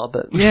 kind of are,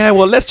 but... Yeah,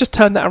 well, let's just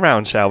turn that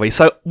around, shall we?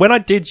 So, when I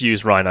did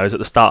use rhinos at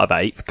the start of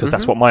 8th, because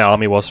that's what my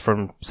army was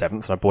from 7th,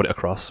 and I brought it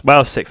across.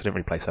 Well, 6th, I didn't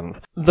really play 7th.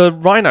 The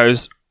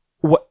rhinos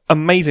were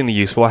amazingly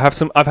useful.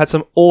 I've had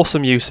some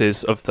awesome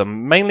uses of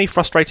them, mainly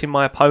frustrating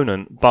my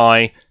opponent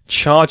by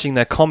charging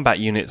their combat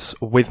units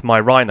with my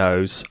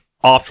rhinos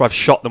after I've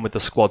shot them with the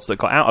squads that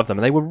got out of them.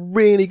 And they were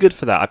really good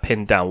for that. I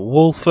pinned down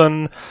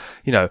Wolfen,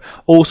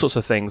 all sorts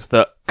of things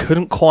that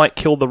couldn't quite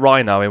kill the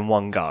rhino in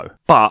one go.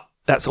 But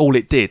that's all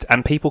it did.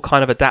 And people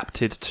kind of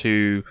adapted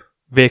to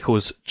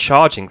vehicles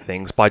charging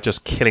things by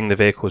just killing the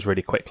vehicles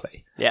really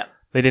quickly. Yeah.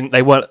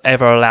 They weren't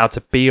ever allowed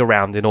to be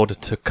around in order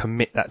to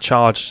commit that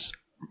charge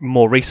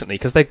more recently,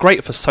 because they're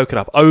great for soaking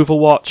up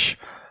Overwatch.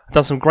 I've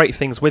done some great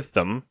things with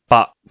them,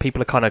 but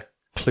people are kind of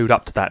clued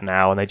up to that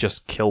now and they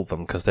just kill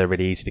them because they're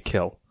really easy to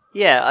kill.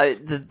 Yeah,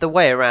 the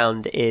way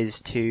around is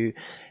to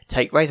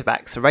take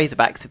Razorbacks. So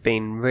Razorbacks have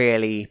been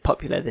really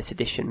popular this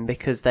edition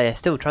because they are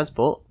still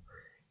transport,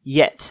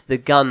 yet the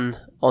gun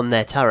on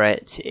their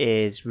turret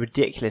is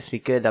ridiculously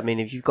good. I mean,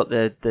 if you've got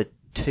the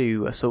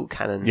 2 assault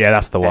cannon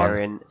that's the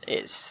variant,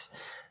 it's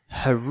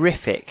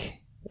horrific.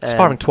 It's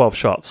firing 12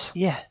 shots.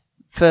 Yeah,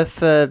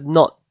 for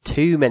not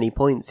too many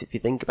points if you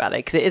think about it,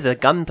 because it is a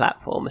gun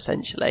platform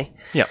essentially.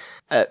 Yeah.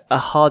 A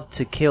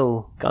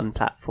hard-to-kill gun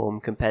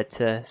platform compared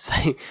to,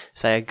 say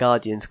a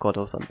Guardian squad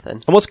or something.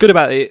 And what's good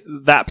about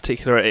that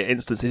particular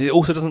instance is it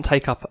also doesn't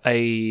take up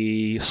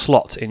a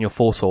slot in your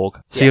force org.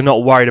 So you're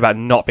not worried about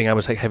not being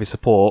able to take heavy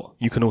support.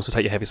 You can also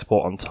take your heavy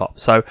support on top.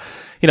 So,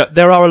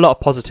 there are a lot of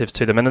positives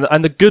to them.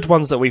 And the good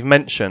ones that we've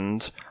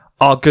mentioned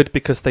are good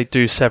because they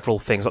do several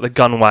things. Like the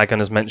gun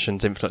wagon, as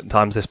mentioned infinite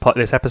times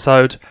this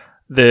episode.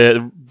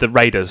 The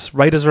Raiders.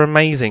 Raiders are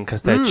amazing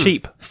because they're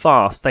cheap,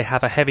 fast, they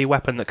have a heavy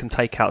weapon that can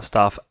take out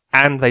stuff,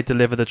 and they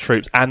deliver the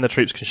troops, and the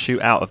troops can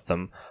shoot out of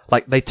them.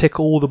 Like, they tick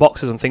all the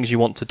boxes and things you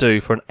want to do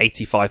for an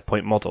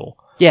 85-point model.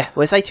 Yeah,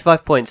 well, it's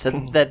 85 points,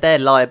 and their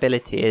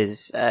liability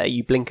is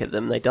you blink at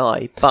them, they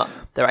die, but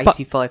they're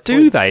 85 points.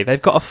 Do they?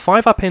 They've got a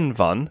 5-up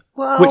invuln,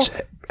 which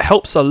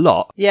helps a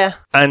lot. Yeah.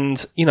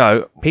 And,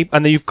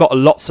 and you've got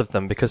lots of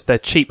them because they're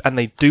cheap and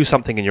they do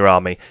something in your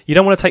army. You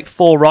don't want to take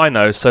 4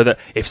 rhinos so that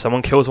if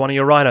someone kills one of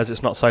your rhinos,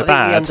 it's not so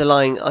bad.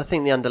 I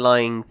think the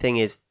underlying thing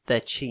is they're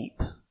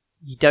cheap.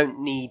 You don't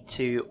need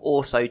to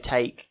also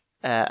take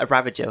a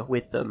Ravager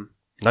with them.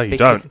 No, you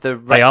don't.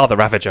 They are the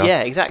Ravager.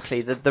 Yeah,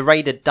 exactly. The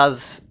Raider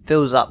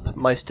fills up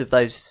most of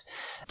those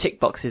tick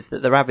boxes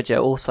that the Ravager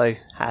also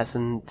has,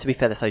 and to be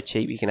fair, they're so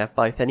cheap you can have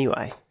both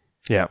anyway.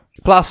 Yeah.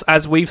 Plus,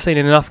 as we've seen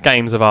in enough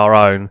games of our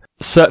own,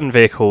 certain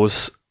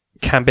vehicles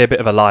can be a bit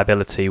of a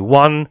liability.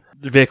 One,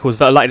 vehicles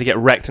that are likely to get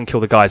wrecked and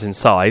kill the guys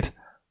inside.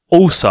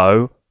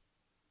 Also,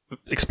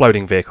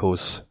 exploding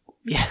vehicles.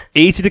 Yeah.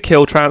 Easy to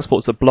kill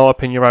transports that blow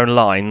up in your own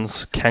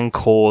lines can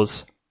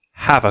cause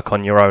havoc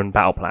on your own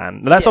battle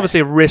plan. Now, that's obviously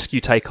a risk you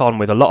take on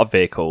with a lot of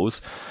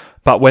vehicles,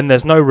 but when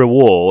there's no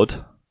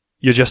reward,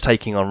 you're just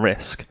taking on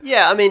risk.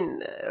 Yeah, I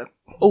mean,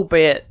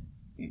 albeit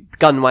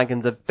gun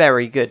wagons are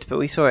very good, but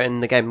we saw it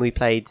in the game we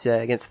played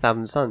against the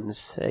Thousand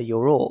Suns,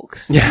 your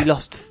Orcs. Yeah. You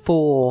lost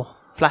 4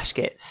 flash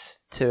kits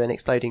to an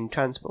exploding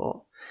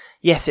transport.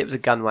 Yes, it was a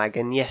gun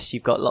wagon. Yes,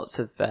 you've got lots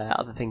of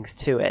other things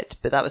to it,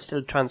 but that was still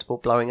a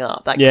transport blowing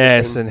up. That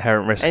it's an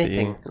inherent risk.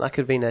 Anything. That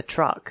could have been a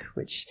truck,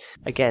 which,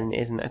 again,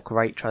 isn't a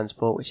great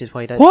transport, which is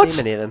why you don't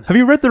see many of them. Have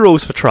you read the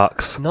rules for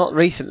trucks? Not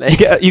recently.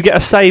 You get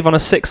a save on a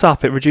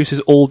 6-up. It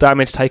reduces all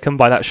damage taken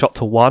by that shot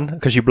to 1,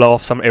 because you blow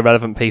off some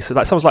irrelevant piece.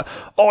 Like, someone's like,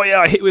 oh yeah,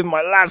 I hit with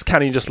my las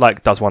cannon, you just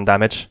does 1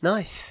 damage.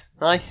 Nice,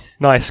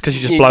 because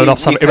you just blown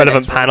off some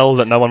irrelevant panel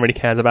that no one really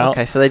cares about.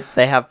 Okay, so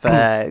they have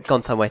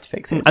gone some way to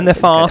fix it. And they're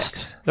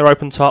fast, they're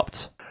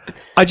open-topped.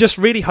 I just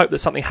really hope that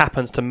something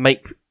happens to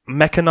make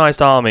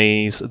mechanised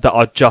armies that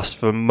are just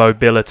for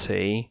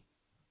mobility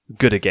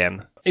good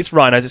again. It's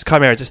rhinos, it's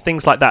chimeras, it's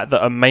things like that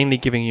are mainly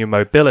giving you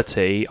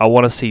mobility. I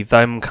want to see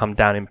them come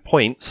down in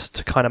points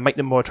to kind of make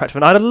them more attractive.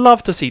 And I'd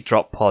love to see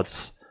drop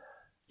pods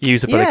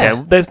usable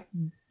again. There's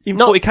in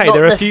 40k, not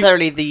there are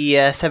necessarily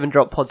the 7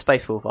 drop pod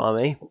Space Wolf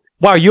army.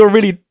 Wow, you're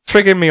really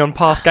triggering me on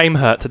past game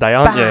hurt today,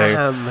 aren't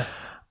you?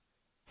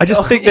 I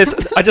just think there's.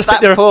 I just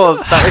think there are. Pause.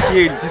 That was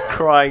you just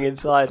crying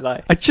inside,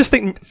 like. I just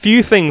think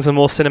few things are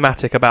more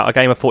cinematic about a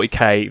game of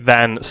 40k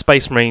than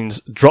Space Marines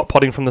drop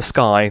podding from the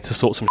sky to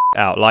sort some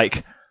shit out.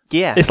 Like,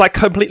 it's like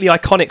completely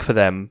iconic for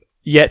them.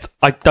 Yet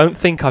I don't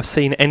think I've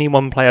seen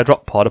anyone play a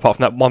drop pod apart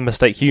from that one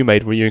mistake you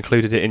made where you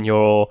included it in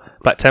your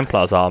Black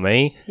Templars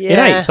army in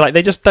 8th. Like,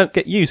 they just don't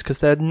get used because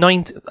they're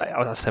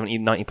 70,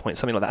 90 points,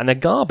 something like that, and they're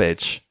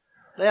garbage.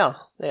 They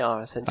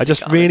are essentially. I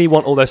just really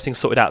want all those things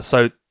sorted out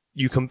so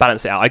you can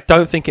balance it out. I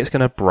don't think it's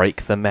going to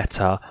break the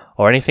meta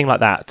or anything like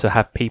that to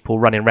have people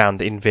running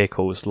around in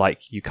vehicles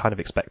like you kind of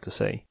expect to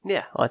see.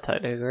 Yeah, I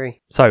totally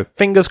agree. So,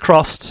 fingers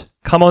crossed.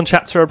 Come on,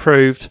 chapter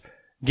approved.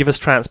 Give us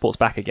transports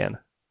back again.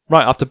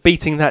 Right, after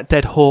beating that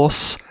dead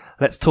horse,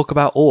 let's talk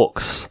about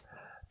orcs.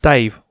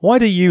 Dave, why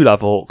do you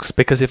love orcs?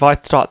 Because if I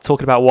start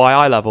talking about why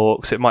I love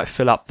orcs, it might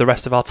fill up the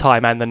rest of our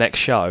time and the next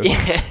show.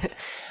 Yeah.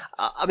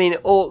 I mean,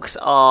 orcs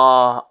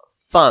are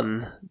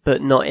fun,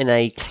 but not in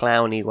a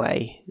clowny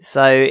way.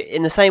 So,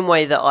 in the same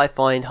way that I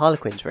find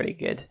Harlequins really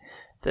good,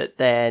 that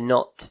they're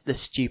not the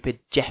stupid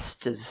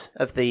jesters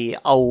of the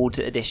old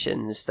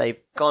editions. They've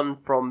gone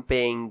from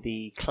being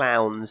the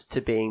clowns to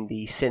being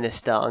the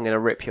sinister, I'm going to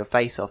rip your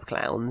face off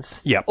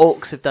clowns. Yeah.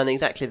 Orcs have done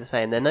exactly the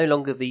same. They're no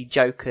longer the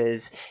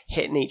jokers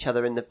hitting each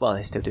other in the... Well,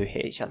 they still do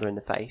hit each other in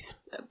the face.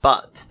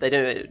 But they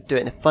don't do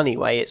it in a funny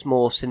way. It's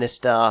more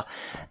sinister.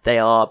 They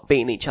are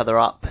beating each other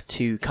up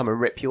to come and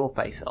rip your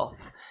face off.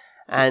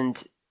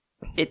 And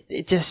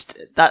it just...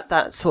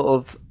 That sort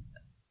of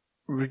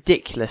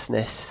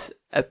ridiculousness...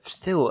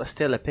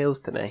 still appeals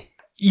to me.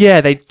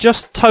 Yeah, they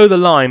just toe the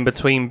line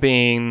between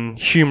being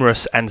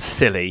humorous and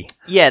silly.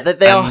 Yeah,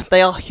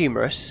 they are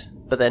humorous,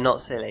 but they're not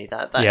silly.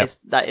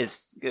 That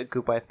is a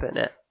good way of putting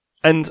it.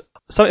 And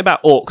something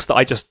about orcs that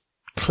I just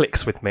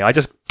clicks with me. I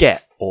just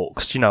get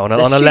orcs, on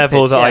a Stupid,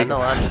 level that I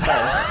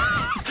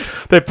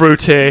understand. They're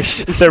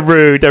brutish, they're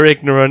rude, they're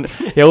ignorant.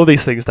 Yeah, all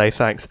these things, Dave.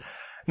 Thanks.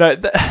 No.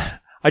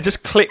 I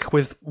just click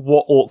with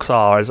what orcs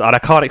are, and I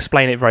can't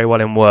explain it very well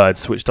in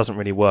words, which doesn't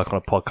really work on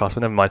a podcast, but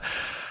never mind.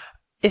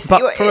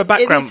 But from a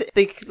background...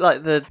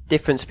 the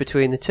difference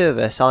between the two of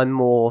us, I'm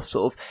more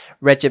sort of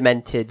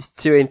regimented,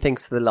 doing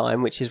things to the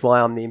line, which is why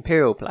I'm the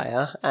Imperial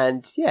player,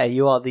 and yeah,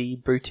 you are the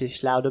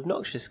brutish, loud,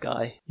 obnoxious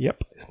guy.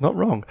 Yep, it's not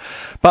wrong.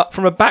 But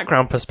from a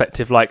background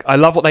perspective, I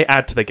love what they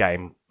add to the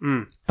game.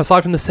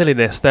 Aside from the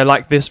silliness, they're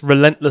like this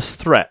relentless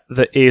threat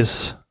that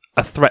is...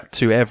 a threat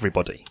to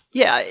everybody.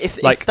 Yeah, if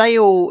they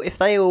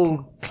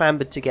all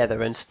clambered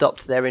together and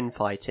stopped their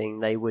infighting,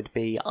 they would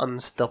be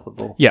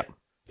unstoppable. Yeah,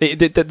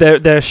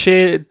 their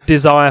sheer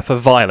desire for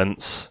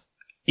violence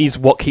is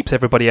what keeps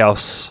everybody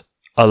else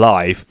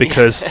alive.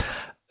 Because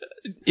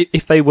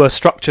if they were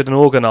structured and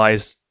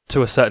organised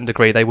to a certain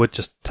degree, they would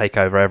just take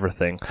over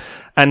everything.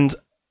 And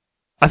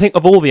I think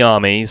of all the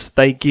armies,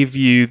 they give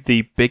you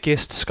the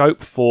biggest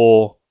scope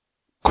for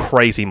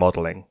crazy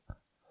modelling.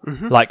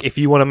 Mm-hmm. Like if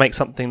you want to make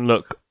something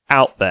look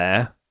out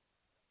there,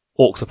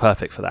 orcs are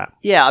perfect for that.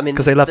 Yeah, I mean...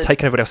 because they love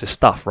taking everybody else's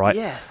stuff, right?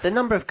 Yeah, the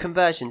number of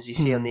conversions you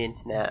see on the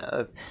internet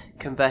of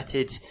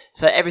converted...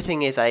 So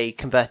everything is a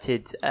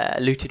converted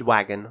looted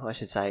wagon, I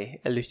should say.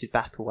 A looted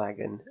battle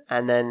wagon.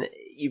 And then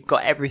you've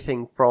got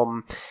everything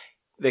from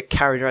the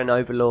carried-around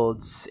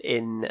overlords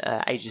in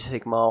Age of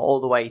Sigmar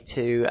all the way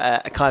to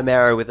a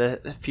chimera with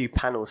a few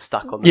panels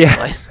stuck on the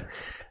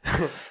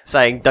side.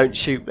 Saying, don't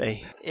shoot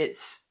me.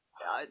 It's...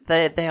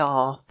 They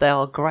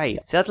are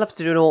great. See, I'd love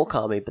to do an orc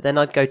army, but then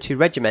I'd go to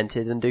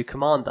regimented and do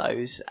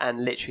commandos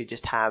and literally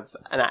just have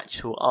an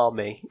actual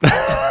army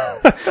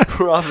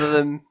rather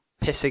than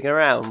pissing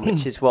around,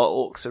 which is what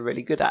orcs are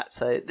really good at.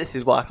 So this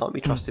is why I can't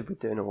be trusted with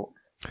doing orcs.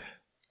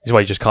 This is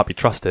why you just can't be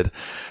trusted.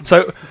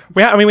 So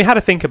we had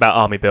to think about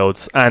army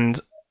builds, and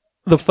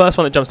the first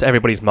one that jumps to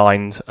everybody's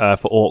mind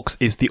for orcs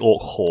is the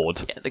Orc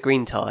Horde. Yeah, the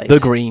Green Tide. The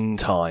Green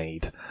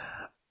Tide.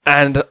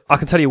 And I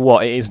can tell you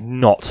what, it is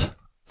not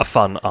a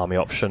fun army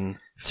option.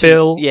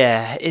 Phil?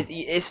 Yeah,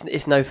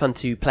 it's no fun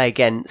to play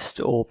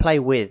against or play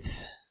with.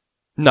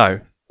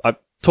 No. I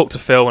talked to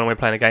Phil when we were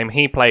playing a game.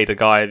 He played a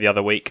guy the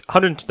other week.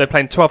 They're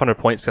playing 1,200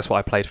 points. Guess what?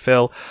 I played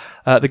Phil.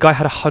 The guy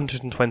had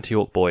 120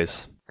 orc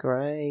boys.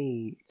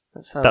 Great.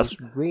 That sounds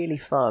really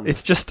fun.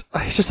 It's just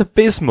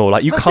abysmal.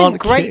 Like, you Must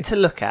can't... Been great to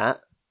look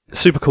at.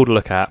 Super cool to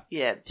look at.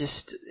 Yeah,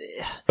 just...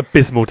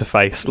 abysmal to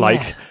face.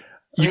 Like...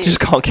 You just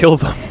can't kill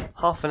them.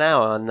 Half an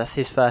hour and that's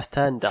his first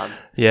turn done.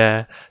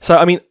 Yeah. So,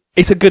 I mean,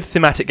 it's a good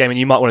thematic game and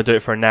you might want to do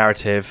it for a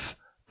narrative,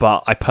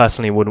 but I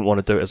personally wouldn't want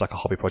to do it as like a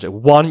hobby project.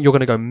 One, you're going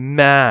to go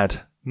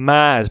mad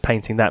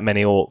painting that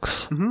many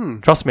orcs.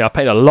 Mm-hmm. Trust me, I've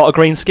painted a lot of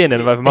green skin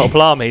and over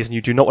multiple armies and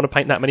you do not want to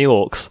paint that many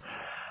orcs.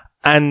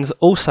 And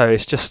also,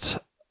 it's just...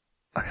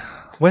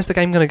 where's the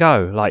game going to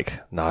go?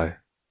 Like, no.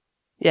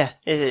 Yeah,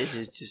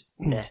 it's just...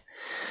 yeah.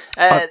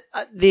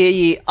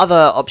 The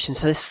other options,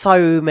 so there's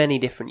so many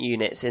different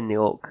units in the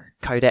Orc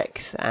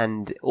Codex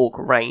and Orc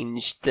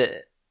range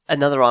that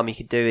another army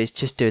could do is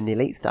just doing the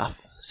elite stuff.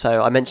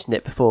 So I mentioned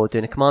it before,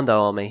 doing a commando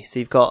army. So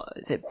you've got,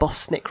 is it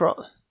Boss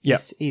Snickrot? Yeah.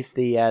 He's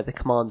the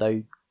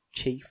commando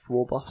chief,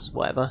 war boss,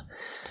 whatever.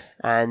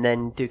 And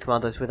then do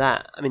commandos with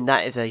that. I mean,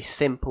 that is a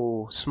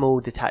simple, small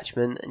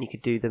detachment, and you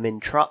could do them in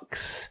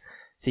trucks.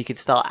 So you could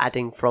start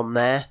adding from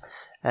there.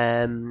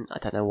 I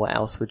don't know what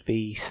else would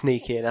be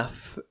sneaky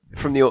enough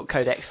from the Orc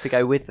Codex to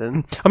go with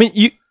them. I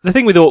mean, the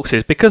thing with orcs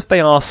is, because they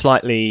are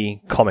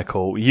slightly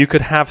comical, you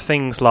could have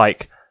things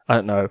like, I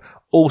don't know,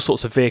 all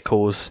sorts of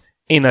vehicles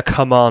in a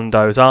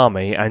commando's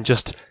army and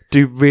just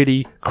do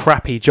really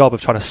crappy job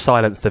of trying to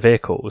silence the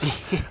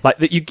vehicles. Like,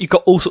 you've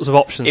got all sorts of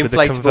options with the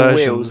conversions.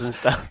 Wheels and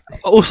stuff.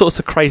 All sorts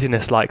of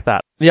craziness like that.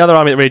 The other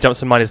army that really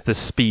jumps to mind is the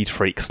Speed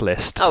Freaks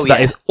list. Oh, so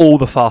that is all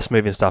the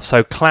fast-moving stuff.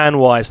 So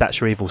clan-wise,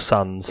 that's your Evil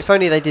Sons. If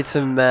only they did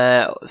some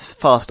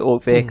fast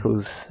orc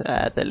vehicles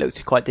that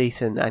looked quite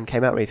decent and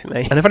came out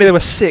recently. And if only there were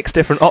 6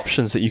 different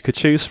options that you could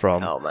choose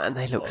from. Oh man,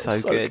 they look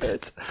so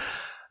good.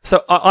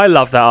 So I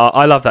love that.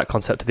 I love that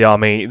concept of the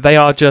army. They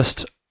are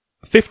just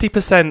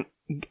 50%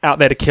 out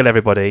there to kill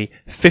everybody,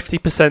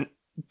 50%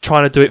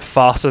 trying to do it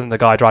faster than the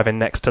guy driving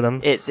next to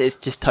them. It's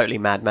just totally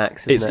Mad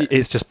Max, isn't it?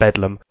 It's just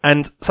bedlam.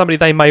 And somebody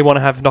they may want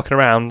to have knocking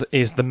around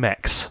is the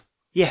mechs.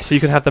 Yes. So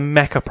you can have the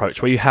mech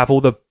approach where you have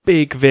all the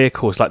big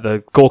vehicles like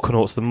the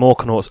Gorkanauts, the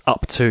Morkanauts,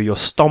 up to your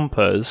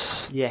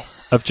Stompers.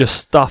 Yes. Of just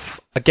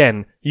stuff.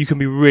 Again, you can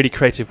be really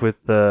creative with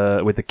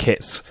the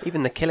kits.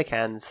 Even the killer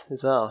cans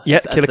as well. Yeah,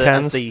 killer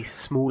cans. As the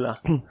smaller.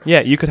 Yeah,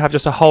 you could have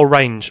just a whole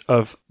range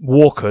of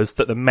walkers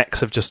that the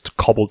mechs have just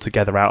cobbled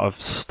together out of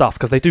stuff,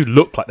 because they do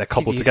look like they're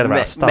cobbled together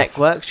out of stuff. Mech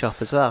Workshop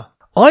as well.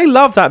 I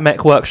love that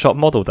Mech Workshop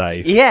model,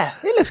 Dave. Yeah,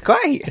 it looks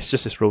great. It's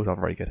just its rules aren't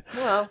very good.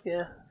 Well,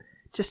 yeah.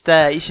 Just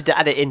you should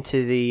add it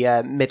into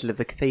the middle of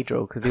the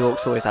cathedral, because the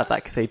orcs always have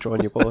that cathedral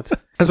on your board.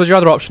 I suppose your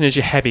other option is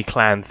your heavy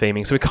clan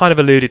theming. So we kind of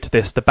alluded to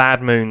this. The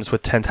Bad Moons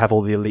would tend to have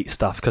all the elite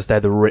stuff because they're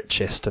the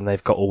richest and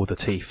they've got all the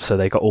teeth, so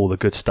they got all the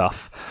good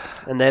stuff.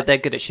 And they're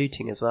good at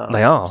shooting as well.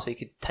 They are. So you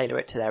could tailor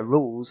it to their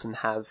rules and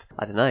have,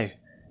 I don't know,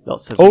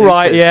 lots of. All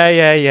right,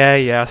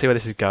 yeah. I see where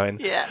this is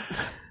going. Yeah.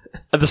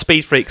 The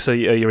Speed Freaks are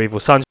your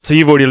evil sons. So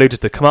you've already alluded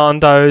to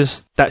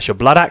Commandos. That's your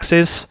Blood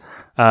Axes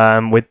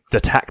with the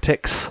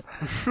tactics.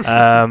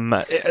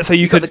 So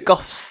you could got the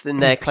Goths in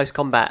their close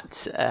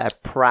combat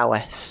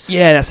prowess.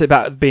 Yeah, that's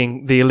about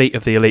being the elite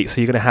of the elite.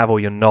 So you're going to have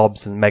all your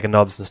knobs and mega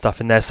knobs and stuff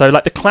in there. So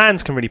like the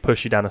clans can really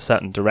push you down a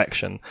certain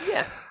direction.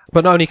 Yeah.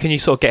 But not only can you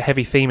sort of get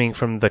heavy theming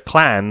from the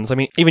clans, I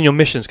mean, even your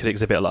missions could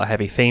exhibit a lot of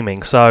heavy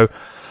theming. So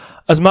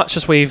as much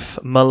as we've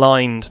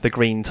maligned the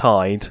Green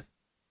Tide,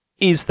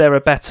 is there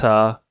a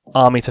better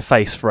army to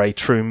face for a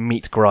true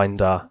meat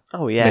grinder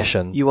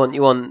mission? You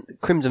want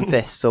Crimson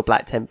Fists or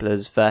Black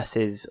Templars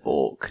versus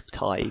Orc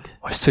Tide.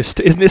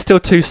 Isn't it still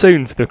too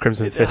soon for the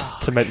Crimson Fists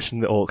to mention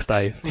the Orcs,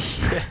 Dave?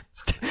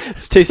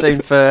 It's too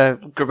soon for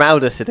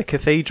Grimaldus in a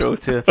cathedral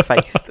to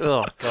face.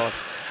 Oh, God.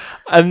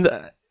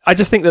 And I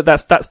just think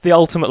that's the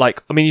ultimate,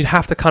 like, I mean, you'd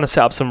have to kind of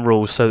set up some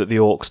rules so that the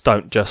Orcs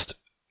don't just...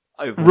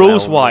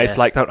 Rules-wise,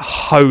 like, don't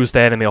hose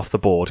their enemy off the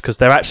board, because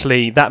they're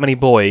actually... That many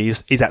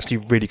boys is actually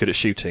really good at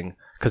shooting,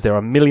 because there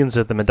are millions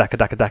of them, and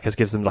Dakka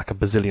gives them like a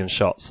bazillion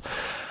shots.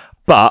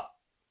 But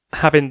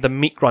having the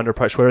meat grinder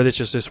approach, where there's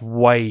just this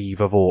wave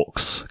of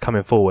orcs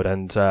coming forward,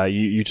 and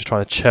you just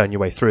trying to churn your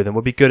way through them,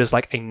 would be good as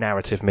like a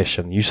narrative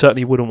mission. You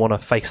certainly wouldn't want to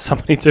face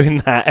somebody doing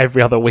that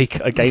every other week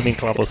at a gaming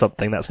club or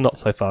something. That's not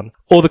so fun.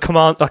 Or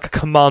like a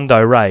commando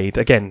raid,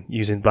 again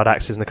using blood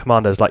axes and the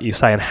commandos, like you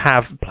say,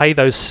 and play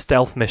those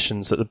stealth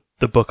missions that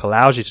the book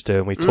allows you to do,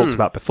 and we talked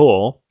about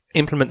before.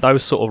 Implement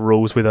those sort of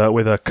rules with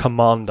a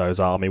commandos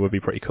army would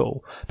be pretty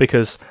cool,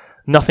 because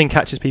nothing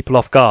catches people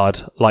off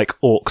guard like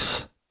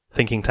orcs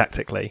thinking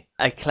tactically.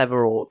 A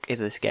clever orc is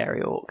a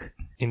scary orc.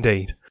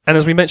 Indeed. And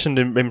as we mentioned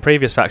in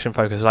previous faction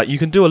focus, like, you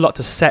can do a lot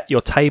to set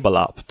your table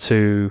up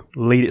to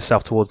lead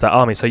itself towards that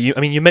army. So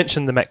you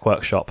mentioned the Mech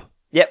Workshop.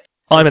 Yep.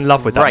 I'm in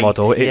love with that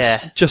model.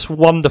 It's just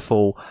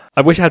wonderful.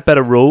 I wish it had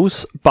better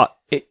rules, but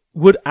it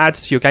would add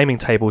to your gaming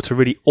table to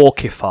really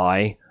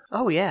orcify.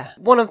 Oh, yeah.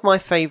 One of my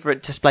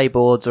favourite display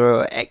boards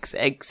or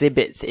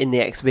exhibits in the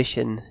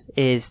exhibition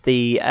is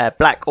the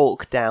Black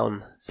Orc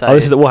Down. So,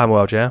 this is at Warhammer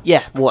World, yeah?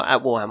 Yeah, at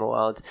Warhammer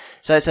World.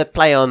 So it's a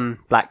play on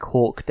Black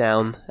Hawk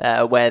Down,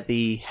 where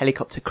the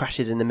helicopter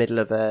crashes in the middle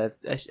of a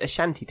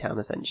shanty town,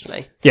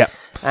 essentially. Yeah.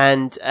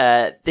 And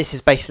this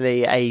is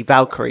basically a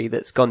Valkyrie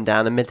that's gone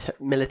down, a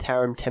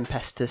Militarum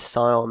Tempestus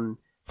Scion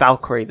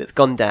Valkyrie that's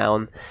gone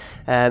down,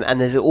 and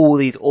there's all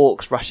these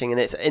orcs rushing, and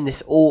it's in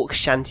this orc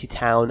shanty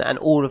town, and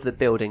all of the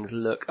buildings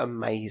look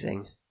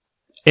amazing.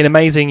 In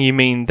amazing, you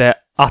mean they're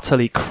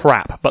utterly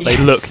crap, but they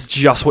look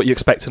just what you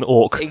expect an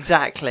orc.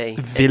 Exactly.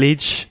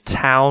 Village,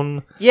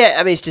 town. Yeah,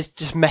 I mean, it's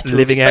just metal.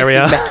 Living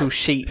area. Metal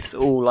sheets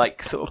all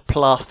like sort of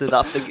plastered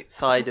up the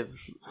side of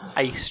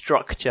a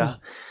structure.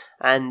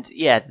 And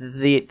yeah,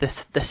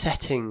 the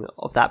setting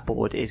of that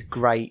board is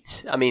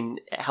great. I mean,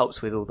 it helps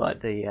with all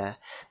like the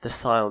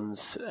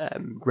scions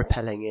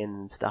repelling in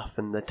and stuff,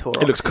 and the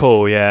Taurox. It looks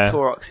cool, yeah.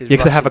 Taurox is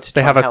because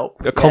they have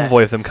a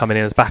convoy of them coming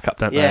in as backup,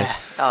 don't they? Yeah.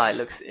 Oh, it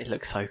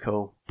looks so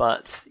cool.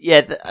 But yeah,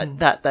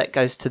 that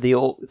goes to the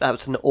orc. That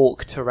was an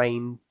orc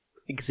terrain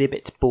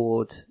exhibit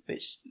board,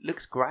 which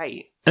looks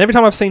great. And every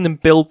time I've seen them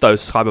build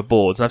those type of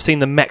boards, and I've seen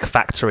the Mech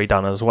Factory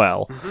done as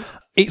well,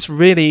 it's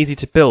really easy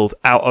to build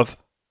out of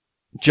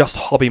just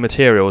hobby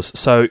materials.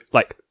 So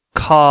like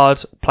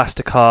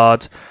plastic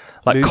card,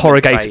 like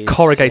movement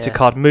corrugated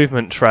card,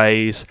 movement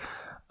trays,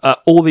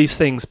 all these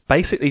things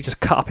basically just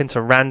cut up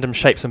into random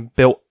shapes and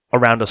built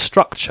around a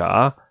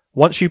structure.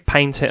 Once you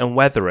paint it and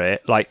weather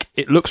it, like,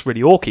 it looks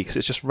really orky because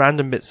it's just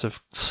random bits of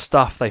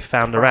stuff they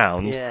found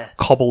around,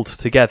 cobbled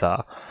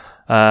together.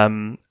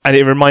 And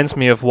it reminds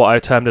me of what I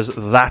termed as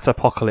that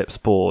apocalypse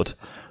board.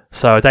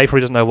 So Dave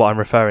probably doesn't know what I'm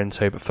referring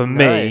to, but for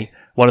me,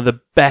 one of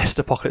the best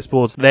apocalypse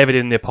boards they ever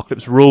did in the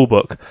apocalypse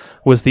rulebook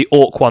was the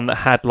orc one that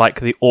had like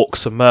the orc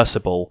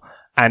submersible,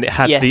 and it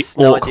had the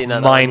orc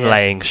mine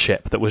laying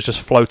ship that was just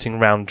floating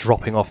around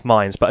dropping off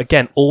mines. But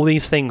again, all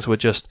these things were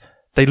just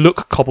they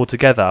look cobbled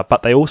together,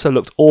 but they also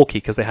looked orky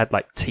because they had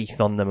like teeth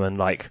on them and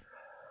like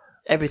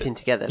everything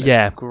together.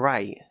 Looks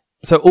great.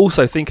 So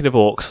also thinking of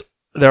orcs,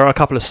 there are a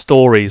couple of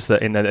stories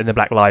that in the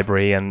Black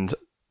Library and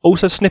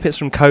also snippets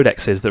from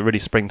codexes that really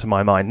spring to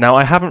my mind. Now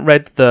I haven't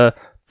read the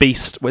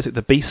Beast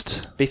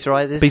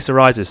Arises? Beast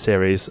Arises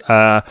series.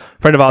 A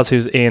friend of ours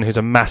who's Ian, who's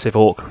a massive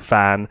orc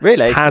fan,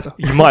 really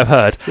you might have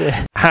heard,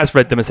 yeah. has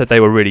read them and said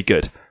they were really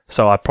good.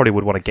 So I probably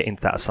would want to get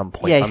into that at some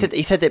point. Yeah,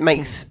 he said it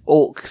makes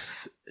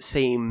orcs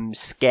seem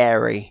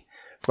scary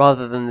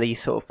rather than the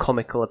sort of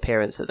comical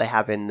appearance that they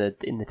have in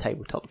the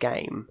tabletop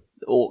game.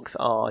 The orcs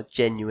are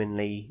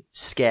genuinely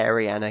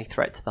scary and a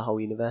threat to the whole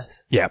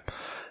universe. Yeah,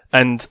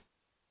 and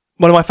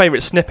one of my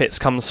favourite snippets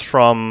comes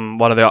from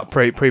one of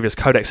the previous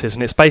codexes,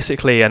 and it's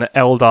basically an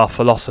Eldar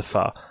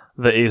philosopher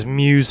that is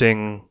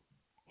musing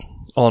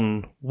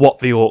on what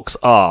the orcs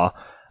are,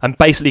 and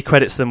basically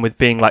credits them with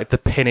being like the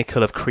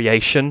pinnacle of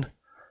creation.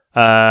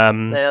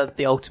 They're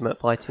the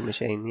ultimate fighting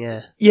machine,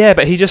 yeah. Yeah,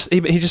 but he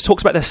just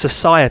talks about their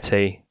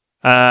society,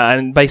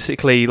 and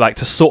basically, like,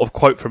 to sort of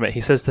quote from it,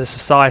 he says their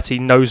society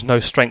knows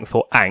no strength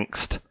or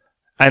angst,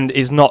 and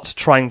is not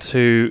trying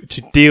to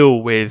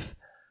deal with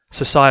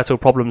societal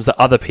problems that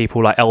other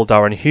people like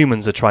Eldar and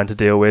humans are trying to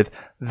deal with.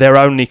 Their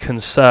only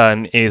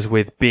concern is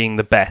with being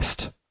the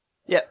best.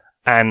 Yep.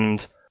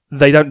 And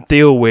they don't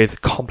deal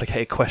with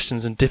complicated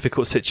questions and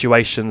difficult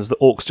situations that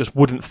orcs just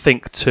wouldn't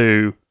think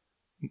to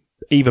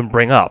even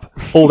bring up.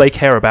 All they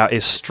care about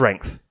is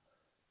strength.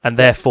 And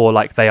therefore,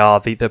 like, they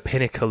are the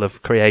pinnacle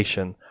of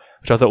creation,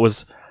 which I thought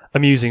was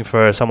amusing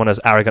for someone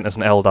as arrogant as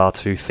an Eldar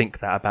to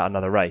think that about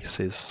another race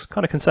is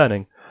kind of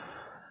concerning.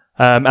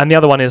 And the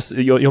other one is,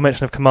 your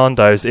mention of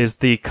commandos, is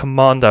the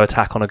commando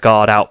attack on a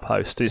guard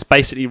outpost. It's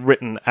basically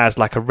written as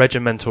like a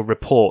regimental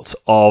report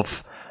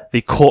of the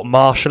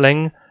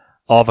court-martialing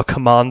of a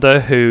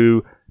commander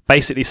who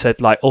basically said,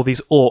 like, all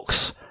these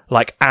orcs,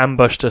 like,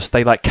 ambushed us,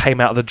 they, like,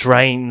 came out of the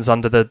drains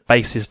under the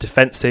base's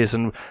defences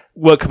and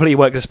completely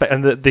weren't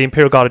and the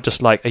Imperial Guard are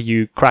just like, are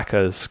you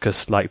crackers?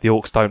 Because, like, the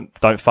orcs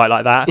don't fight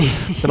like that.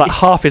 So, like,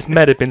 half his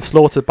men had been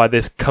slaughtered by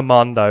this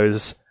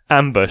commando's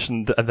ambush,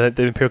 and the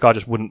Imperial Guard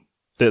just wouldn't,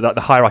 the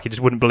hierarchy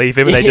just wouldn't believe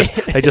him, and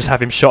they just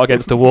have him shot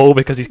against the wall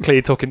because he's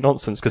clearly talking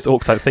nonsense, because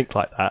orcs don't think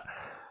like that.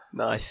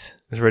 Nice.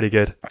 It's really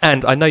good.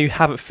 And I know you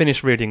haven't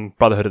finished reading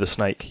Brotherhood of the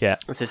Snake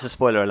yet. Is this a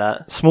spoiler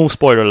alert? Small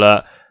spoiler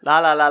alert. La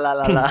la la la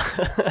la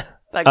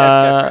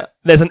la.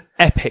 There's an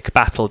epic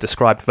battle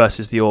described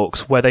versus the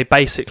orcs where they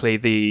basically,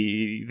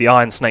 the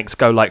Iron Snakes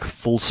go like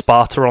full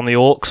Sparta on the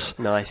orcs.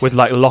 Nice. With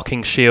like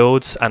locking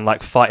shields and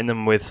like fighting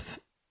them with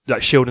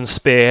like shield and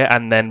spear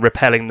and then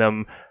repelling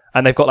them.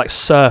 And they've got like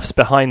serfs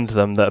behind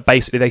them that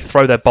basically they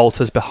throw their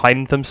bolters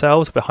behind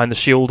themselves, behind the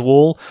shield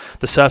wall.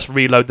 The serfs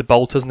reload the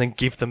bolters and then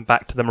give them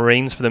back to the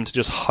Marines for them to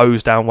just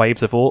hose down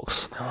waves of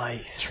orcs.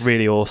 Nice. It's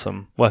really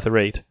awesome. Worth a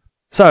read.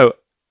 So,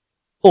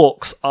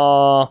 orcs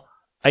are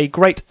a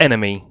great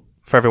enemy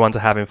for everyone to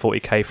have in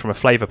 40k from a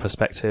flavour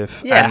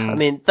perspective. Yeah, I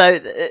mean, though,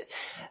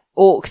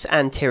 orcs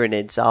and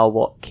Tyranids are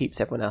what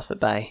keeps everyone else at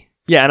bay.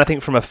 Yeah, and I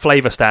think from a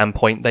flavour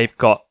standpoint, they've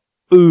got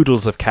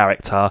oodles of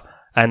character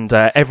and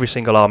every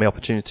single army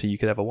opportunity you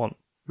could ever want.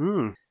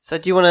 So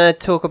do you want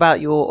to talk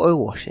about your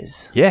oil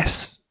washes?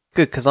 Yes.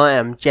 Good, because I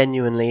am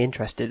genuinely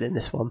interested in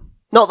this one.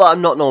 Not that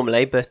I'm not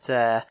normally, but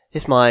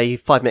it's my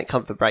 5-minute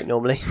comfort break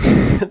normally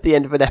at the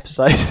end of an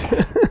episode.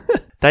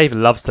 Dave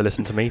loves to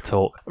listen to me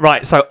talk.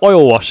 Right, so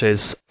oil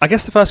washes. I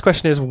guess the first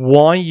question is,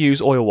 why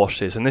use oil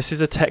washes? And this is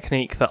a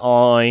technique that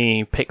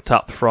I picked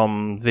up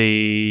from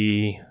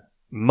the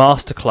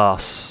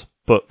masterclass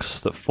books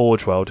that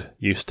Forge World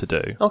used to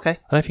do. Okay. I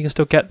don't know if you can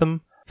still get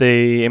them.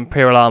 The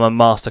Imperial Armour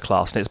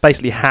Masterclass. And it's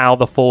basically how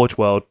the Forge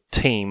World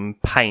team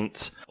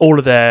paint all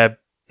of their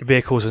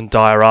vehicles and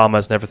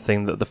dioramas and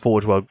everything that the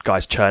Forge World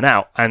guys churn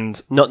out.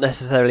 And not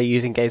necessarily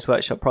using Games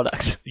Workshop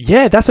products.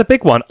 Yeah, that's a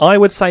big one. I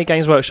would say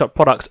Games Workshop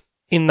products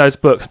in those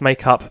books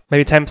make up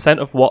maybe 10%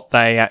 of what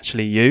they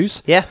actually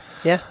use. Yeah.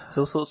 There's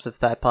all sorts of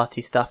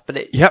third-party stuff, but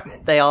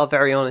they are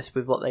very honest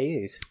with what they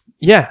use.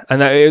 Yeah, and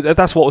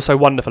that's what was so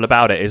wonderful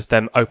about it, is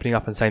them opening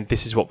up and saying,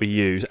 this is what we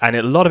use. And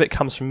a lot of it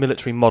comes from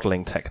military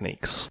modelling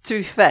techniques. To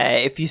be fair,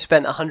 if you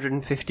spent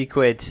 150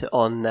 quid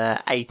on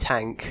a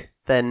tank,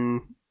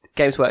 then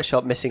Games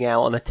Workshop missing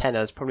out on a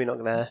tenner is probably not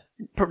gonna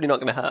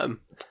hurt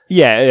them.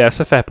 Yeah, it's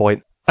a fair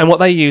point. And what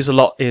they use a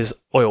lot is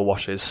oil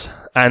washes.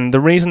 And the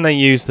reason they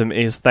use them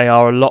is they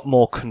are a lot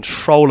more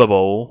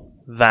controllable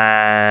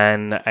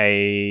than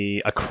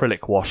a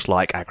acrylic wash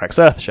like Agrax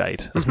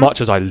Earthshade. As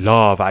much as I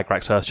love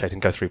Agrax Earthshade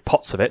and go through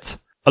pots of it,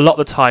 a lot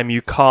of the time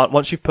you can't,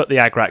 once you've put the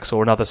Agrax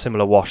or another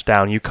similar wash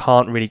down, you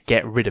can't really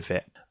get rid of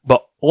it.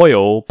 But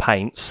oil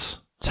paints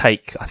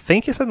take, I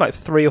think it's like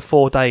 3 or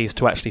 4 days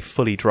to actually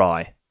fully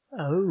dry.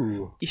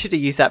 Oh. You should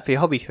have used that for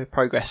your hobby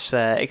progress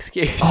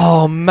excuse.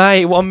 Oh,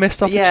 mate, what a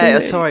missed opportunity. Yeah,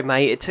 sorry,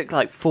 mate. It took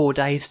like 4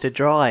 days to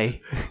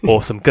dry.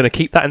 Awesome. Gonna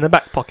keep that in the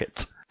back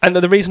pocket. And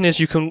the reason is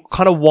you can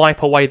kind of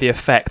wipe away the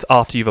effect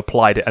after you've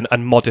applied it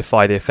and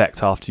modify the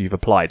effect after you've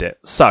applied it.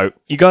 So,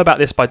 you go about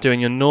this by doing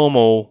your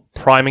normal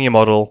priming your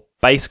model,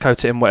 base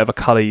coat it in whatever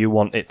colour you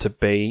want it to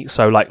be.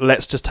 So, like,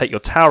 let's just take your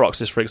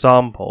Tauroxes, for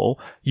example.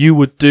 You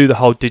would do the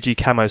whole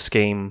Digi-Camo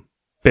scheme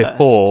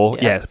before,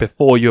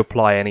 before you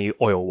apply any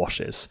oil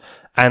washes.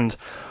 And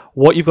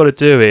what you've got to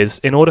do is,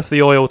 in order for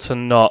the oil to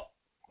not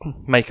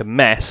make a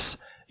mess,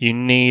 you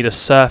need a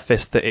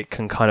surface that it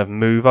can kind of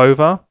move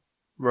over.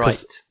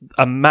 Right.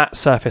 A matte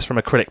surface from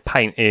acrylic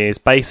paint is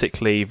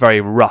basically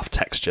very rough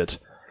textured.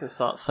 It's going to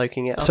start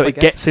soaking it up, So it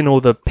gets in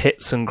all the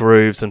pits and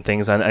grooves and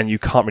things, and you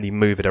can't really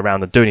move it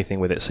around and do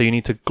anything with it. So you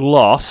need to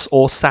gloss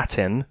or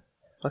satin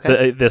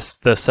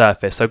the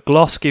surface. So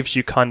gloss gives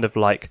you kind of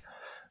like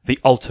the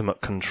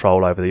ultimate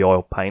control over the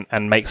oil paint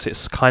and makes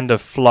it kind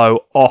of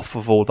flow off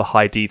of all the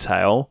high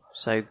detail.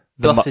 So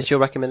gloss is your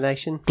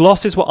recommendation?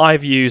 Gloss is what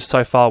I've used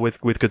so far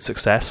with good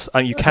success.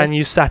 And you can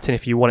use satin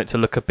if you want it to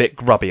look a bit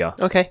grubbier.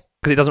 Okay.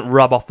 Because it doesn't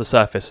rub off the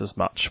surface as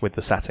much with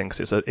the satin,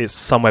 because it's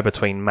somewhere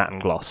between matte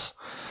and gloss.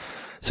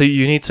 So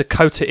you need to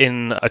coat it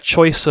in a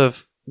choice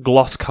of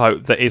gloss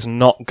coat that is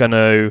not going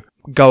to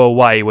go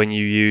away when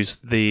you use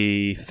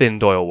the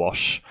thinned oil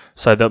wash.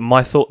 So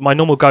my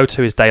normal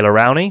go-to is De La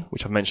Rowney,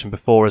 which I've mentioned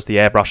before as the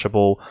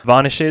airbrushable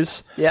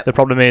varnishes. Yep. The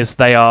problem is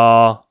they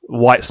are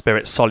white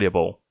spirit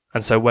soluble.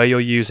 And so where you're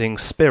using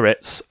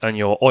spirits and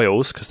your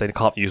oils, because they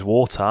can't use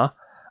water,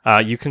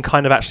 you can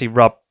kind of actually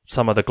rub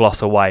some of the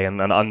gloss away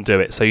and undo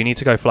it. So you need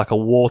to go for like a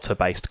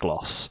water-based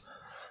gloss.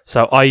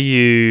 So I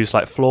use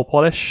like floor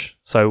polish.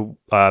 So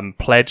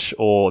Pledge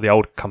or the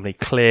old company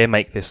Clear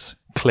make this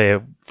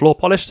clear floor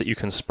polish that you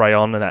can spray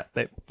on, and that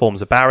it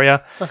forms a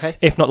barrier. Okay.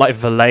 If not, like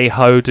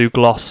Vallejo do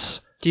gloss,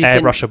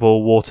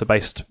 airbrushable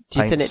water-based paints.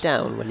 Do you thin it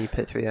down when you put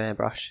it through your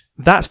airbrush?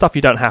 That stuff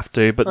you don't have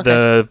to, but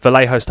the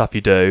Vallejo stuff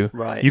you do.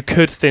 Right. You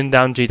could thin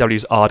down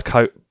GW's Ard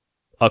Coat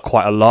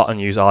quite a lot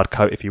and use Ard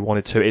Coat if you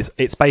wanted to.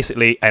 It's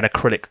basically an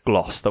acrylic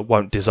gloss that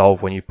won't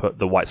dissolve when you put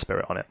the white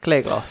spirit on it.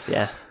 Clear gloss,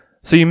 yeah.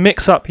 So you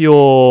mix up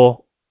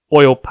your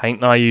oil paint,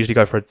 and I usually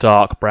go for a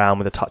dark brown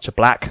with a touch of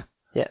black.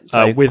 Yeah,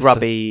 so with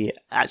grubby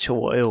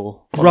actual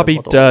oil. Grubby,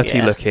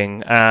 dirty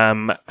looking.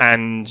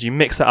 And you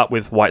mix that up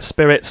with white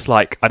spirits,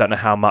 like I don't know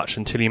how much,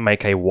 until you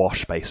make a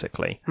wash,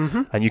 basically.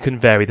 Mm-hmm. And you can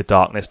vary the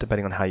darkness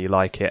depending on how you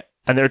like it.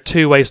 And there are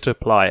two ways to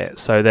apply it.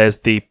 So there's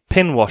the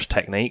pin wash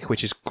technique,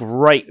 which is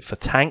great for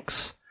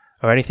tanks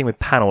or anything with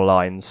panel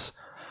lines,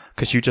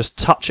 because you just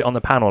touch it on the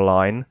panel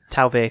line.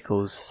 Tau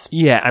vehicles.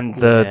 Yeah, and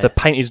the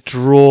paint is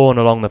drawn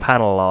along the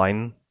panel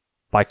line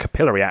by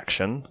capillary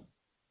action,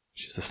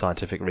 which is the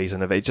scientific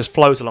reason of it. It just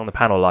flows along the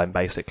panel line,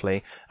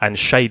 basically, and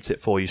shades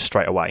it for you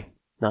straight away.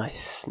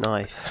 Nice,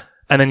 nice.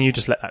 And then you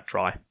just let that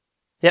dry.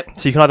 Yep.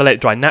 So you can either let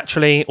it dry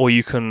naturally, or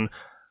you can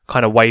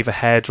kind of wave a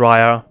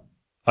hairdryer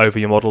over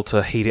your model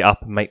to heat it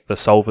up and make the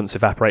solvents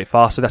evaporate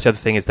faster. That's the other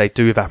thing, is they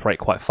do evaporate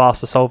quite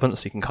fast, the solvents,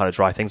 so you can kind of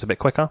dry things a bit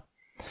quicker.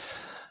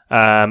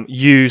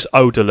 Use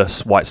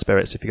odorless white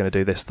spirits if you're going to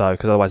do this, though,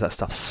 because otherwise that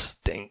stuff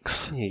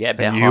stinks. You get a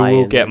bit and high. You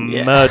will get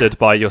murdered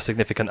by your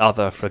significant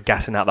other for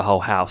gassing out the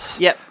whole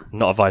house. Yep.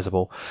 Not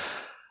advisable.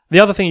 The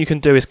other thing you can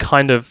do is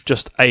kind of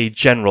just a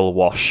general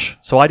wash.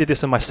 So I did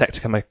this in my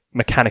Sectica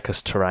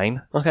Mechanicus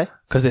terrain. Okay.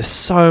 Because there's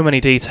so many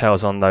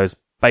details on those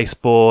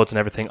baseboards and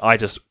everything. I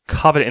just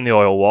covered it in the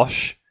oil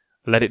wash,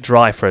 let it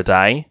dry for a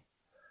day,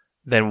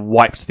 then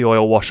wiped the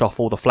oil wash off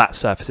all the flat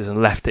surfaces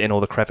and left it in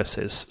all the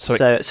crevices. So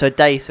a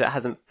day, so it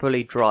hasn't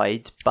fully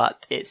dried,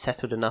 but it's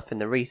settled enough in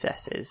the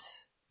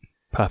recesses.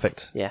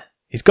 Perfect. Yeah.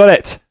 He's got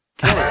it.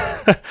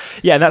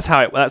 Yeah, and that's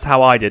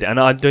how I did it. And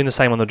I'm doing the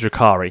same on the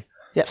Drukari.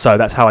 Yep. So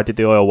that's how I did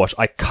the oil wash.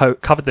 I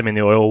covered them in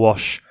the oil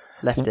wash.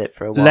 Left it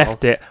for a while.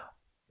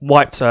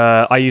 Wiped,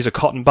 I use a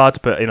cotton bud,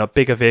 but in a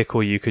bigger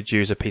vehicle you could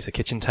use a piece of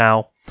kitchen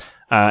towel.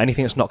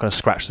 Anything that's not going to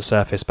scratch the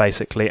surface,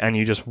 basically, and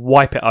you just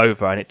wipe it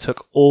over, and it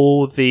took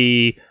all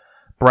the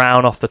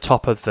brown off the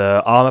top of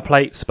the armour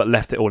plates, but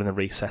left it all in the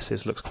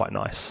recesses. Looks quite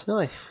nice.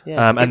 Nice,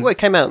 yeah. It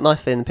came out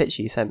nicely in the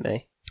picture you sent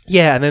me.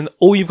 Yeah, and then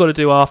all you've got to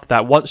do after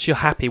that, once you're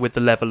happy with the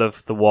level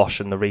of the wash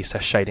and the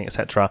recess shading,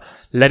 etc.,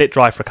 let it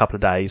dry for a couple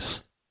of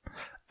days,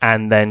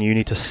 and then you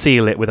need to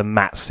seal it with a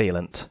matte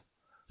sealant.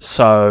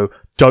 So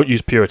don't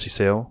use Purity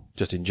Seal,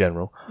 just in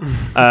general.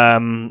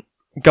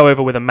 Go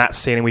over with a matte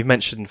sealing. We've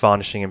mentioned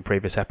varnishing in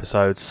previous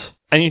episodes.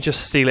 And you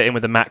just seal it in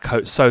with a matte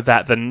coat so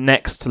that the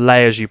next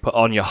layers you put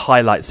on, your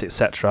highlights,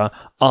 etc.,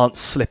 aren't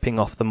slipping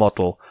off the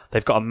model.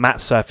 They've got a matte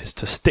surface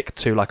to stick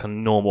to like a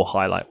normal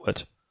highlight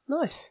would.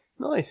 Nice,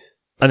 nice.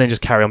 And then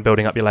just carry on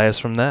building up your layers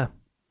from there.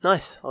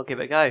 Nice, I'll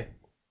give it a go.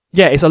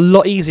 Yeah, it's a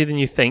lot easier than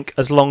you think.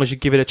 As long as you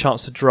give it a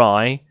chance to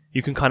dry,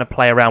 you can kind of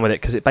play around with it,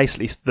 because it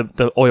basically,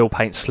 the oil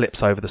paint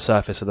slips over the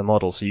surface of the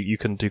model, so you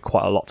can do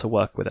quite a lot to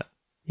work with it.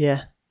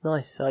 Yeah.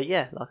 Nice.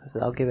 Yeah, like I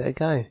said, I'll give it a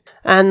go.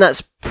 And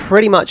that's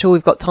pretty much all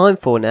we've got time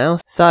for now.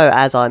 So,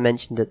 as I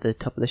mentioned at the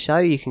top of the show,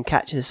 you can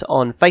catch us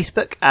on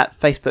Facebook at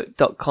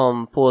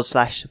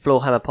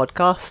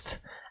facebook.com/floorhammerpodcast,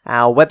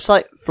 our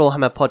website,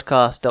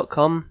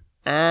 floorhammerpodcast.com,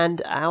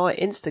 and our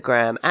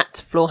Instagram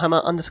at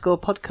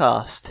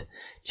floorhammer_podcast.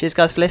 Cheers,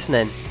 guys, for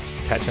listening.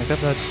 Catch you next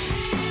episode.